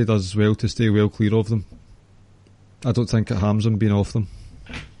think he does well to stay well clear of them. I don't think it harms him being off them.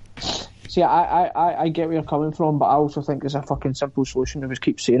 See, I get where you're coming from, but I also think it's a fucking simple solution. I just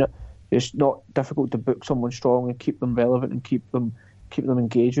keep saying it. It's not difficult to book someone strong and keep them relevant and keep them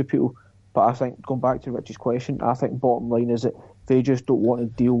engaged with people. But I think, going back to Rich's question, I think bottom line is that they just don't want to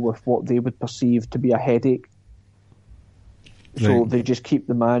deal with what they would perceive to be a headache. Right. So they just keep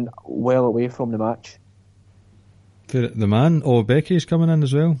the man well away from the match. The man? Oh, Becky's coming in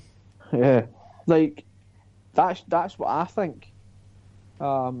as well? Yeah. Like, that's what I think.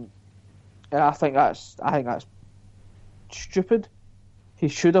 And I think that's stupid. He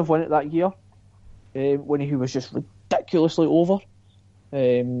should have won it that year when he was just ridiculously over.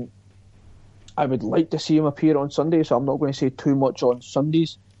 I would like to see him appear on Sunday, so I'm not going to say too much on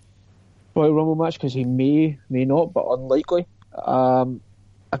Sunday's Royal Rumble match because he may not, but unlikely. I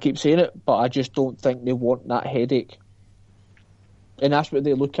keep saying it, but I just don't think they want that headache. And that's what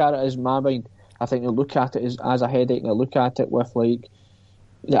they look at it as, in my mind. I think they look at it as a headache, and they look at it with like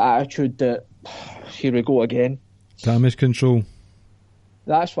the attitude that, here we go again. Damage control.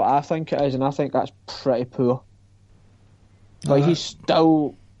 That's what I think it is, and I think that's pretty poor. Like, he's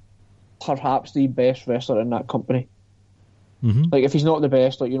still perhaps the best wrestler in that company. Mm-hmm. Like, if he's not the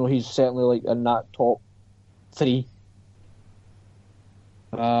best, like, he's certainly like in that top 3.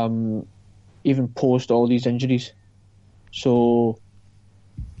 Even post all these injuries. So,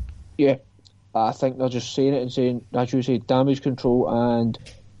 yeah, I think they're just saying it and saying, as you say, damage control and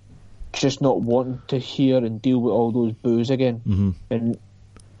just not wanting to hear and deal with all those boos again. Mm-hmm. And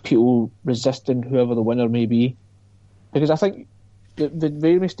people resisting whoever the winner may be. Because I think the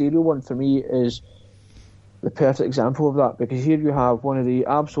Rey Mysterio one for me is the perfect example of that, because here you have one of the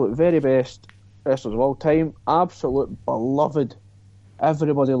absolute very best wrestlers of all time, absolute beloved,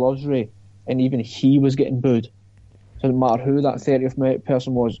 everybody loves Rey, and even he was getting booed. Doesn't matter who that 30th minute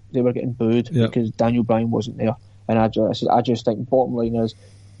person was, they were getting booed because Daniel Bryan wasn't there. And I just think bottom line is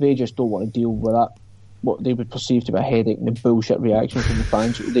they just don't want to deal with that, what they would perceive to be a headache and the bullshit reaction from the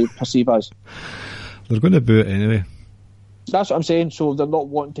fans that they perceive as. They're going to boo it anyway. That's what I'm saying. So they're not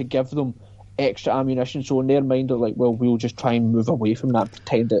wanting to give them extra ammunition. So in their mind, they're like, well, we'll just try and move away from that,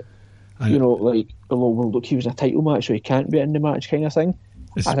 pretend that, like, well, look, he was a title match, so he can't be in the match kind of thing.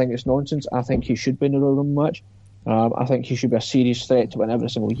 I think it's nonsense. I think he should be in the Royal Rumble match. I think he should be a serious threat to win every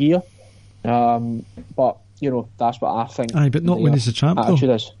single year. But, that's what I think. Aye, but not when he's a champ,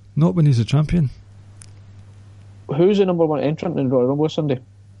 though. Not when he's a champion. Who's the number 1 entrant in the Royal Rumble Sunday?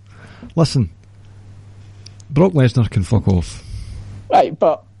 Listen, Brock Lesnar can fuck off. Right,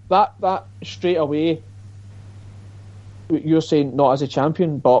 but that straight away, you're saying not as a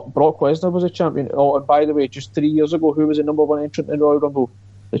champion, but Brock Lesnar was a champion. Oh, and by the way, just 3 years ago, who was the number 1 entrant in the Royal Rumble?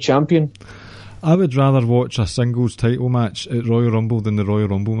 The champion. I would rather watch a singles title match at Royal Rumble than the Royal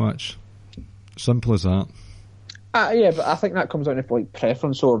Rumble match. Simple as that. Yeah, but I think that comes down to like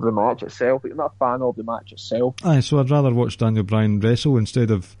preference over the match itself. You're not a fan of the match itself. Aye, so I'd rather watch Daniel Bryan wrestle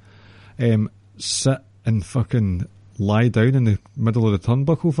instead of sit and fucking lie down in the middle of the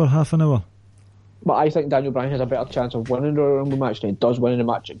turnbuckle for half an hour. But I think Daniel Bryan has a better chance of winning the Royal Rumble match than he does winning the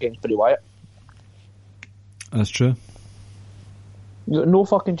match against Bray Wyatt. That's true. You've got no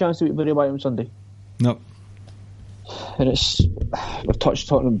fucking chance to beat Bray Wyatt on Sunday. Nope. And we're talking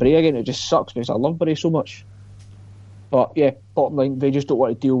about Bray again, it just sucks because I love Bray so much. But yeah, bottom line, they just don't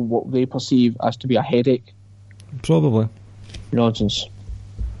want to deal with what they perceive as to be a headache. Probably. Nonsense.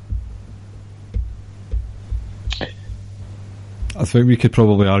 I think we could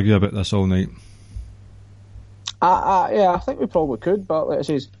probably argue about this all night. Yeah, I think we probably could, but like I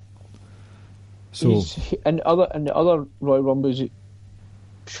say, So in the other Royal Rumbles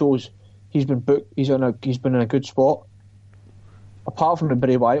shows, he's been booked. He's been in a good spot. Apart from the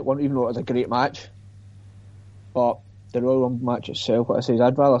Bray Wyatt one, even though it was a great match, but the Royal Rumble match itself, what I say is,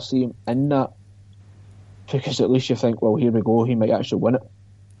 I'd rather see him in that, because at least you think, well, here we go, he might actually win it.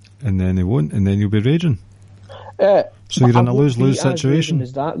 And then he won't, and then you'll be raging. So you're in a lose-lose situation.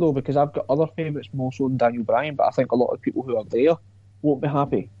 Is that though? Because I've got other favourites more so than Daniel Bryan, but I think a lot of people who are there won't be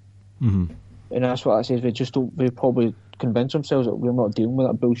happy. Mm-hmm. And that's what I say. They probably convince themselves that we're not dealing with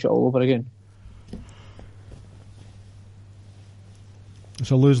that bullshit all over again.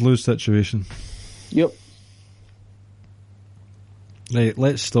 It's a lose-lose situation. Yep. Right,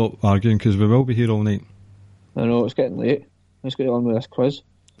 let's stop arguing because we will be here all night. I know, it's getting late. Let's get on with this quiz.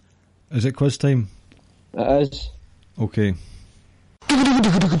 Is it quiz time? It is. Okay.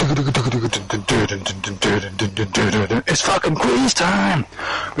 It's fucking quiz time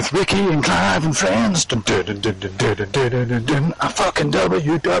with Ricky and Clive and friends. A fucking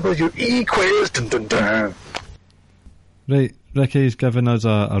WWE quiz. Right, Ricky's given us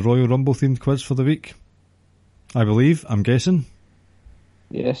a Royal Rumble themed quiz for the week. I believe, I'm guessing.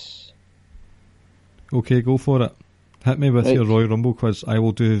 Yes. Okay, go for it. Hit me with Right. your Royal Rumble quiz. I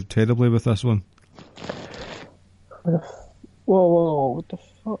will do terribly with this one. Whoa, what the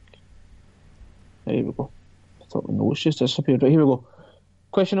fuck? There we go. I thought the notes just disappeared. Right, here we go.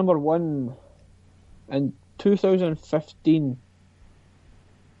 Question number 1. In 2015,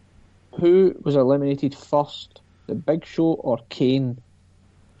 who was eliminated first? The Big Show or Kane?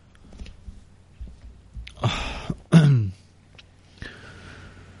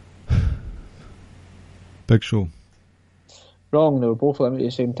 Big Show. Wrong, they were both eliminated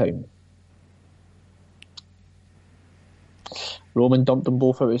at the same time. Roman dumped them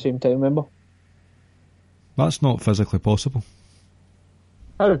both out at the same time, remember? That's not physically possible.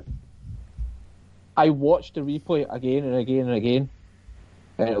 How? I watched the replay again and again and again,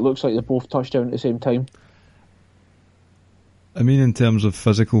 and it looks like they both touched down at the same time. I mean, in terms of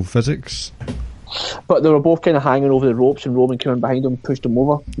physical physics. But they were both kind of hanging over the ropes, and Roman came in behind them and pushed them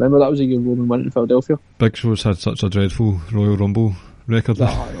over. Remember, that was the year Roman went to Philadelphia? Big Show's had such a dreadful Royal Rumble record. Oh,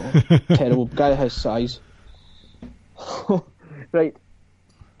 I know. Terrible. Guy his size. Right.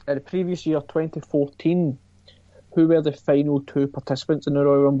 In the previous year, 2014, who were the final 2 participants in the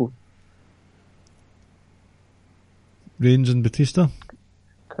Royal Rumble? Reigns and Batista?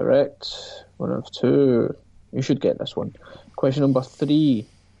 Correct. 1 of 2. You should get this one. Question number 3.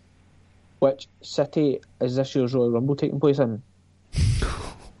 Which city is this year's Royal Rumble taking place in?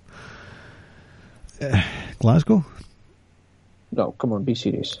 Glasgow? No, come on, be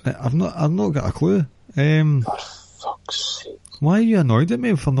serious. I've not got a clue. For fuck's sake. Why are you annoyed at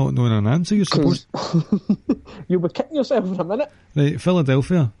me for not knowing an answer? You're supposed. You'll be kicking yourself in a minute. Right,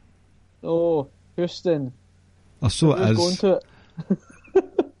 Philadelphia. Oh, Houston. Or so Who's it going is. to it?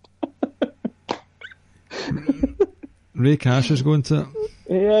 Ray Cash is going to it.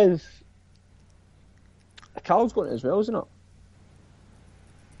 He is. Carl's going to it as well, isn't it?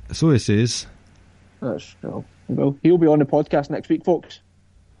 So he says. That's no. Well, he'll be on the podcast next week, folks.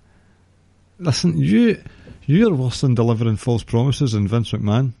 Listen, you're worse than delivering false promises than Vince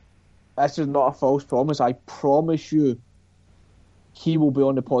McMahon. This is not a false promise. I promise you, he will be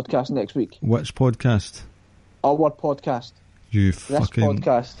on the podcast next week. Which podcast? Our podcast. You This fucking...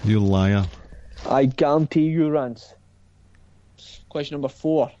 podcast. You liar. I guarantee you, Rance. Question number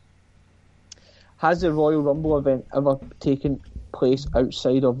 4. Has the Royal Rumble event ever taken place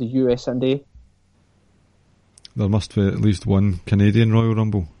outside of the US and A? There must be at least one Canadian Royal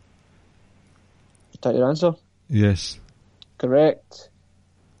Rumble. Is that your answer? Yes. Correct.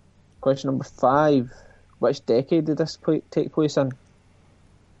 Question number 5. Which decade did this take place in?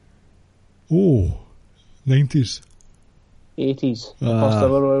 Oh, 90s. 80s. The first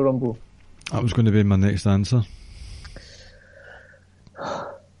ever Royal Rumble. That was going to be my next answer.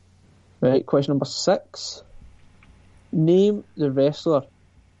 Right, question number 6. Name the wrestler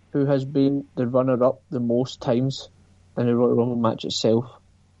who has been the runner-up the most times in the Royal Rumble match itself.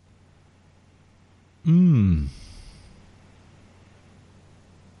 I'm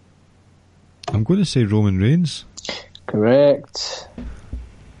going to say Roman Reigns. Correct.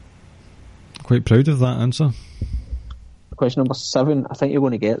 Quite proud of that answer. Question number 7. I think you're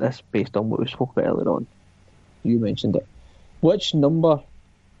going to get this based on what we spoke about earlier on. You mentioned it. Which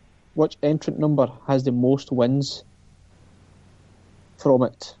entrant number has the most wins from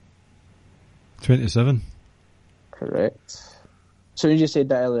it? 27. Correct. As soon as you said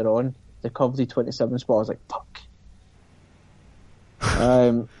that earlier on, the coveted 27 spot, I was like, fuck.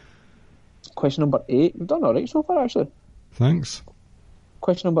 Question number 8. We've done alright so far, actually. Thanks.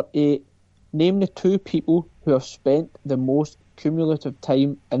 Question number 8. Name the two people who have spent the most cumulative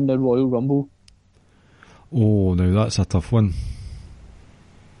time in the Royal Rumble. Oh, now that's a tough one.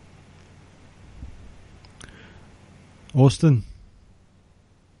 Austin?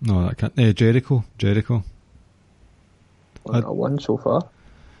 No, that can't. Jericho. One so far.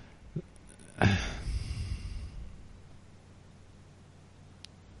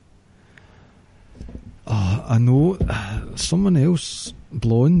 I know someone else,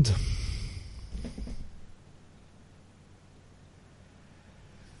 blonde.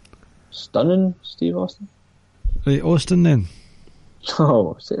 Stunning Steve Austin. Right, Austin then.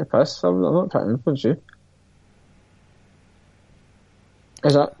 Oh, take the piss. I'm not trying to influence you.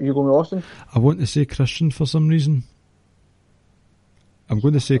 Is that you going with Austin? I want to say Christian for some reason. I'm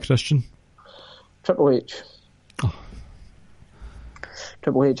going to say Christian. Triple H. Oh.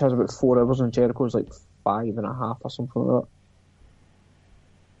 Triple H has about 4 hours and Jericho's like 5.5 or something like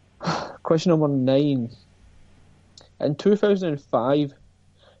that. Question number 9. In 2005,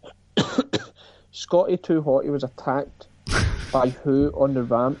 Scotty 2 Hotty was attacked by who on the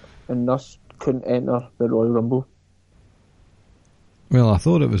ramp and thus couldn't enter the Royal Rumble? Well, I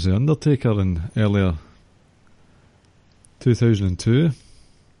thought it was The Undertaker in earlier 2002.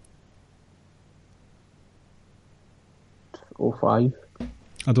 05.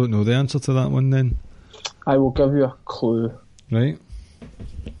 I don't know the answer to that one then. I will give you a clue. Right.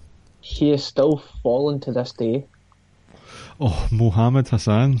 He is still fallen to this day. Oh, Mohammed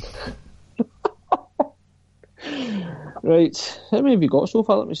Hassan. Right, how many have you got so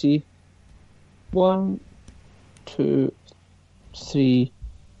far? Let me see. 1, 2, 3,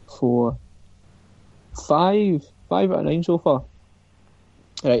 4, 5. 5 out of 9 so far.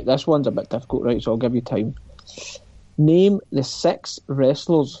 Right, this one's a bit difficult, right, so I'll give you time. Name the 6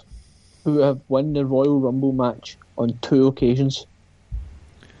 wrestlers who have won the Royal Rumble match on 2 occasions.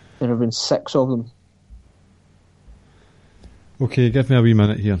 There have been 6 of them. Okay, give me a wee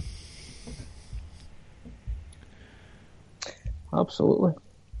minute here. Absolutely.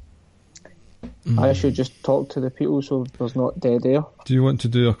 I should just talk to the people so there's not dead air. Do you want to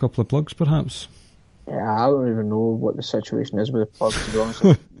do a couple of plugs, perhaps? Yeah, I don't even know what the situation is with the plugs, to be honest.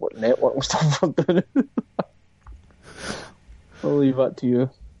 What network and stuff I'm doing. I'll leave that to you.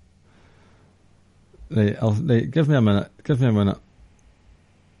 Right, give me a minute.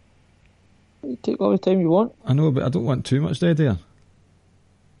 You take all the time you want. I know, but I don't want too much dead air.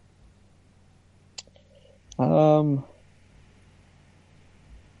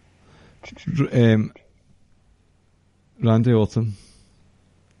 Randy Orton.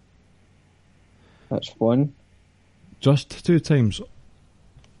 That's one. Just 2 times?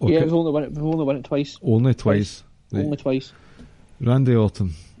 Okay. Yeah, we've only won it twice. Only twice. Right. Only twice. Randy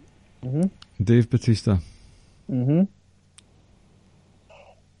Orton. Mm-hmm. Dave Bautista. Mm-hmm.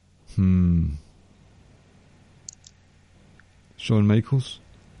 Shawn Michaels.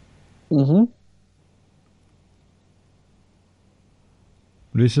 Mm-hmm.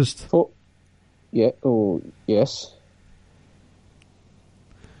 Racist. Oh. Yeah. Oh, yes.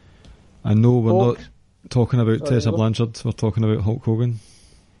 I know we're Hulk. not talking about Sorry, Tessa what? Blanchard. We're talking about Hulk Hogan.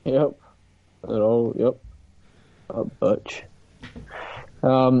 Yep. They're all, yep. A bitch.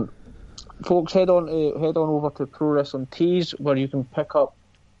 Folks, head on over to Pro Wrestling Tees, where you can pick up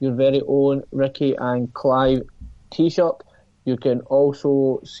your very own Ricky and Clive t-shirt. You can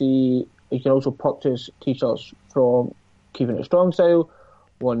also purchase t-shirts from Keeping It Strong Style,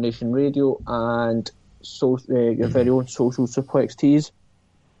 One Nation Radio, and your very own Social Suplex Tees.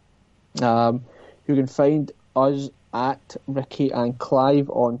 You can find us at Ricky and Clive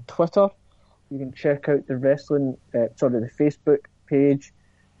on Twitter. You can check out the the Facebook page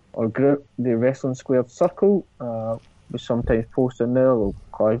or group, the Wrestling Squared Circle. We sometimes post in there. Well,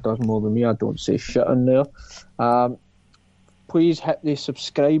 Clive does more than me. I don't say shit in there. Please hit the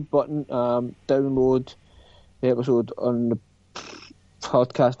subscribe button. Download the episode on the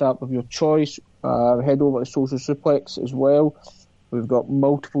podcast app of your choice. Head over to Social Suplex as well. We've got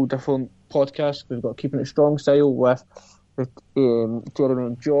multiple different podcasts. We've got Keeping It Strong Style with Jeremy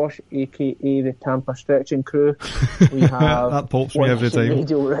and Josh, aka the Tampa Stretching Crew. We have that pops me every time.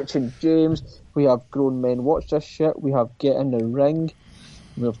 Radio Rich and James. We have Grown Men Watch This Shit. We have Get in the Ring.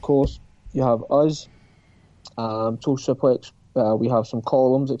 And of course, you have us. Social Suplex. We have some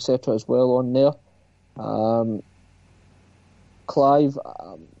columns, etc. as well on there. Clive,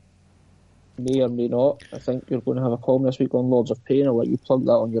 may or may not. I think you're going to have a column this week on Lords of Pain. I'll let you plug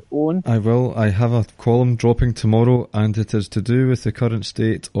that on your own. I will. I have a column dropping tomorrow, and it is to do with the current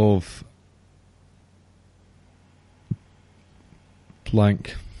state of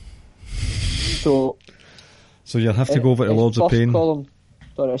blank. So you'll have to go over to Lords of Pain. Column,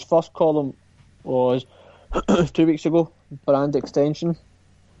 Sorry, his first column was 2 weeks ago. Brand extension.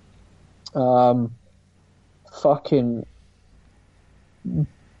 Fucking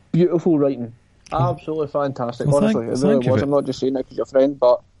beautiful writing. Absolutely fantastic. Well, honestly, it really was. I'm not just saying that because you're a friend,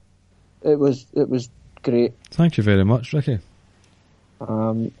 but it was great. Thank you very much, Ricky.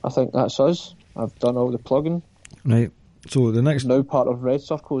 I think that's us. I've done all the plugging. Right. So the next... Now part of Red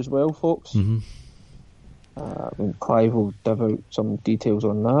Circle as well, folks. Clive will div out some details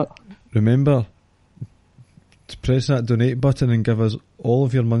on that. Remember to press that donate button and give us all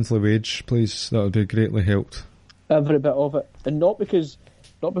of your monthly wage, please. That would be greatly helped. Every bit of it. And not because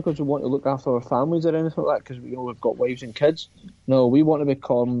we want to look after our families or anything like that, because we've got wives and kids. No, we want to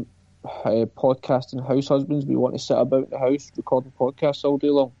become podcasting house husbands. We want to sit about the house recording podcasts all day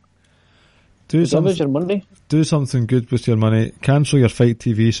long. Do your money. Do something good with your money. Cancel your Fight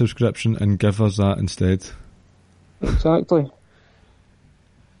TV subscription and give us that instead. Exactly.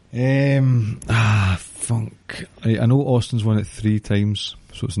 Funk. Right, I know Austin's won it 3 times,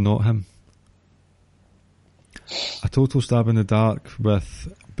 so it's not him. A total stab in the dark with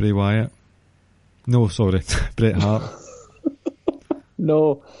Bray Wyatt. No, sorry, Bret Hart.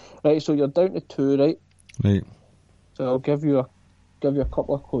 No. Right, so you're down to 2, right? Right. So I'll give you a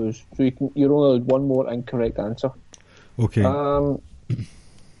couple of clues. So you're only allowed one more incorrect answer. Okay.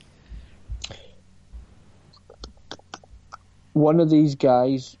 One of these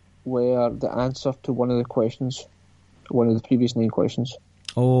guys were the answer to one of the questions, one of the previous 9 questions.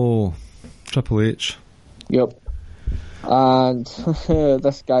 Oh, Triple H. Yep. And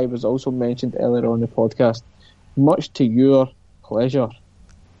this guy was also mentioned earlier on the podcast, much to your pleasure.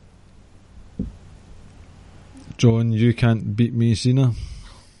 John, you can't beat me, Cena.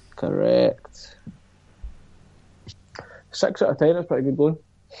 Correct. 6 out of 10 is pretty good going.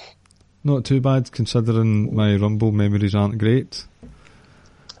 Not too bad, considering my Rumble memories aren't great.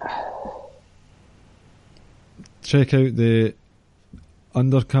 Check out the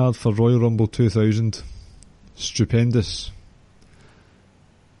undercard for Royal Rumble 2000. Stupendous.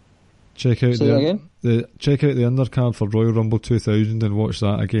 Check out the undercard for Royal Rumble 2000 and watch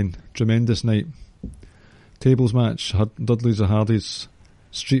that again. Tremendous night. Tables match, Dudley's the Hardys,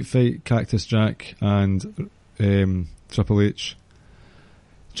 street fight, Cactus Jack and Triple H.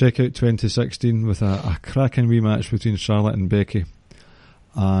 Check out 2016 with a cracking rematch between Charlotte and Becky,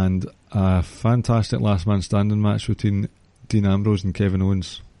 and a fantastic last man standing match between Dean Ambrose and Kevin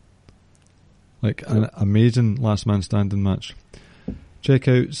Owens. Like an amazing last man standing match. Check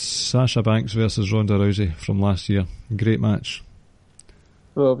out Sasha Banks versus Ronda Rousey from last year. Great match.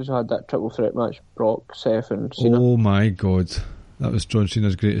 We obviously had that triple threat match, Brock, Seth and Cena. Oh my god, that was John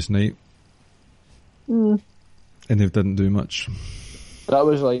Cena's greatest night. And they didn't do much. That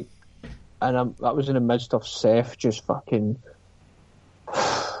was like, and that was in the midst of Seth just fucking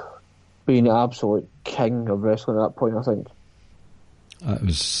being the absolute king of wrestling at that point, I think. That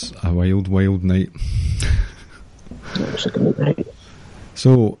was a wild, wild night. It was a good night.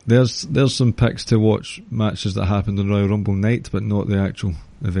 So there's some picks to watch matches that happened on Royal Rumble night, but not the actual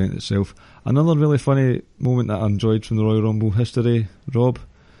event itself. Another really funny moment that I enjoyed from the Royal Rumble history, Rob,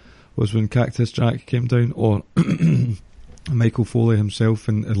 was when Cactus Jack came down, or Michael Foley himself,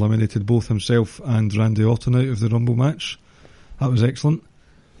 and eliminated both himself and Randy Orton out of the Rumble match. That was excellent.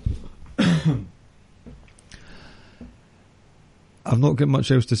 I've not got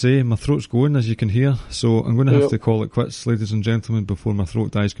much else to say. My throat's going, as you can hear, so I'm going to have to call it quits, ladies and gentlemen, before my throat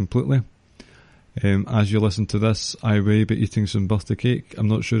dies completely. As you listen to this, I will be eating some birthday cake. I'm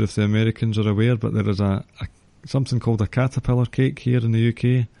not sure if the Americans are aware, but there is something called a caterpillar cake here in the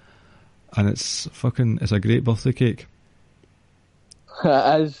UK, and it's a great birthday cake.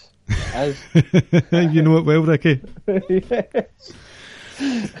 As you know it well, Ricky. Yes.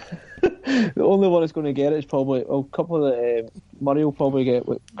 The only one that's going to get it is probably a couple of Murray will probably get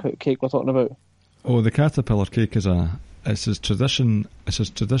what cake we're talking about. Oh, the caterpillar cake is it's as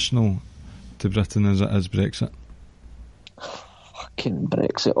traditional to Britain as it is Brexit. Fucking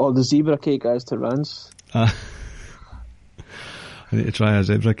Brexit. Or the zebra cake as to Rance. I need to try a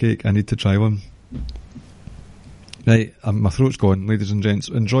zebra cake. I need to try one. Right, my throat's gone, ladies and gents.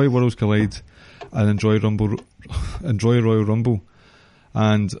 Enjoy Worlds Collide and enjoy Royal Rumble.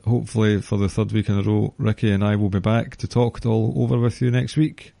 And hopefully for the 3rd week in a row, Ricky and I will be back to talk it all over with you next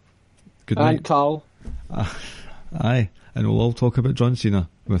week. Good night. And Carl. Aye, and we'll all talk about John Cena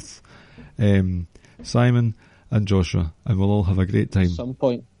with Simon and Joshua, and we'll all have a great time. At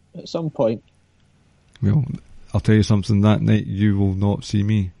some point. Well, I'll tell you something, that night you will not see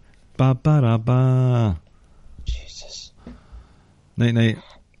me. Ba-ba-da-ba. Jesus. Night night.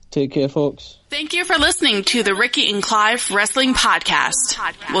 Take care, folks. Thank you for listening to the Ricky and Clive Wrestling Podcast.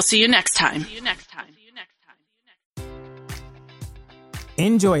 We'll see you next time.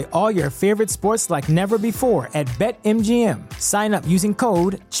 Enjoy all your favorite sports like never before at BetMGM. Sign up using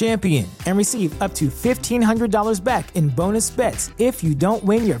code CHAMPION and receive up to $1,500 back in bonus bets if you don't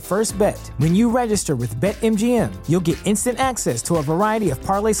win your first bet. When you register with BetMGM, you'll get instant access to a variety of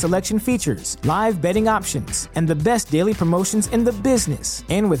parlay selection features, live betting options, and the best daily promotions in the business.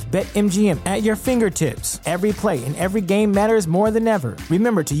 And with BetMGM at your fingertips, every play and every game matters more than ever.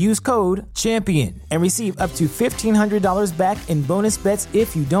 Remember to use code CHAMPION and receive up to $1,500 back in bonus bets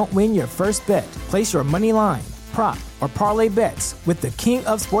if you don't win your first bet. Place your money line, prop, or parlay bets with the king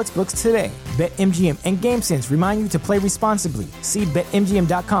of sportsbooks today. BetMGM and GameSense remind you to play responsibly. See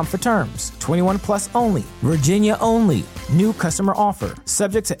BetMGM.com for terms. 21 plus only. Virginia only. New customer offer.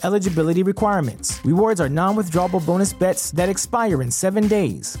 Subject to eligibility requirements. Rewards are non-withdrawable bonus bets that expire in 7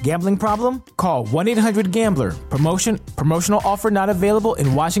 days. Gambling problem? Call 1-800-GAMBLER. Promotional offer not available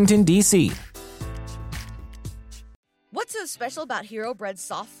in Washington, D.C. What's so special about Hero Bread's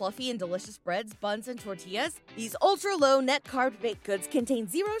soft, fluffy, and delicious breads, buns, and tortillas? These ultra-low net-carb baked goods contain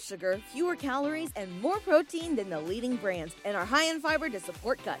zero sugar, fewer calories, and more protein than the leading brands, and are high in fiber to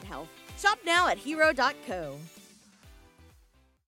support gut health. Shop now at Hero.co.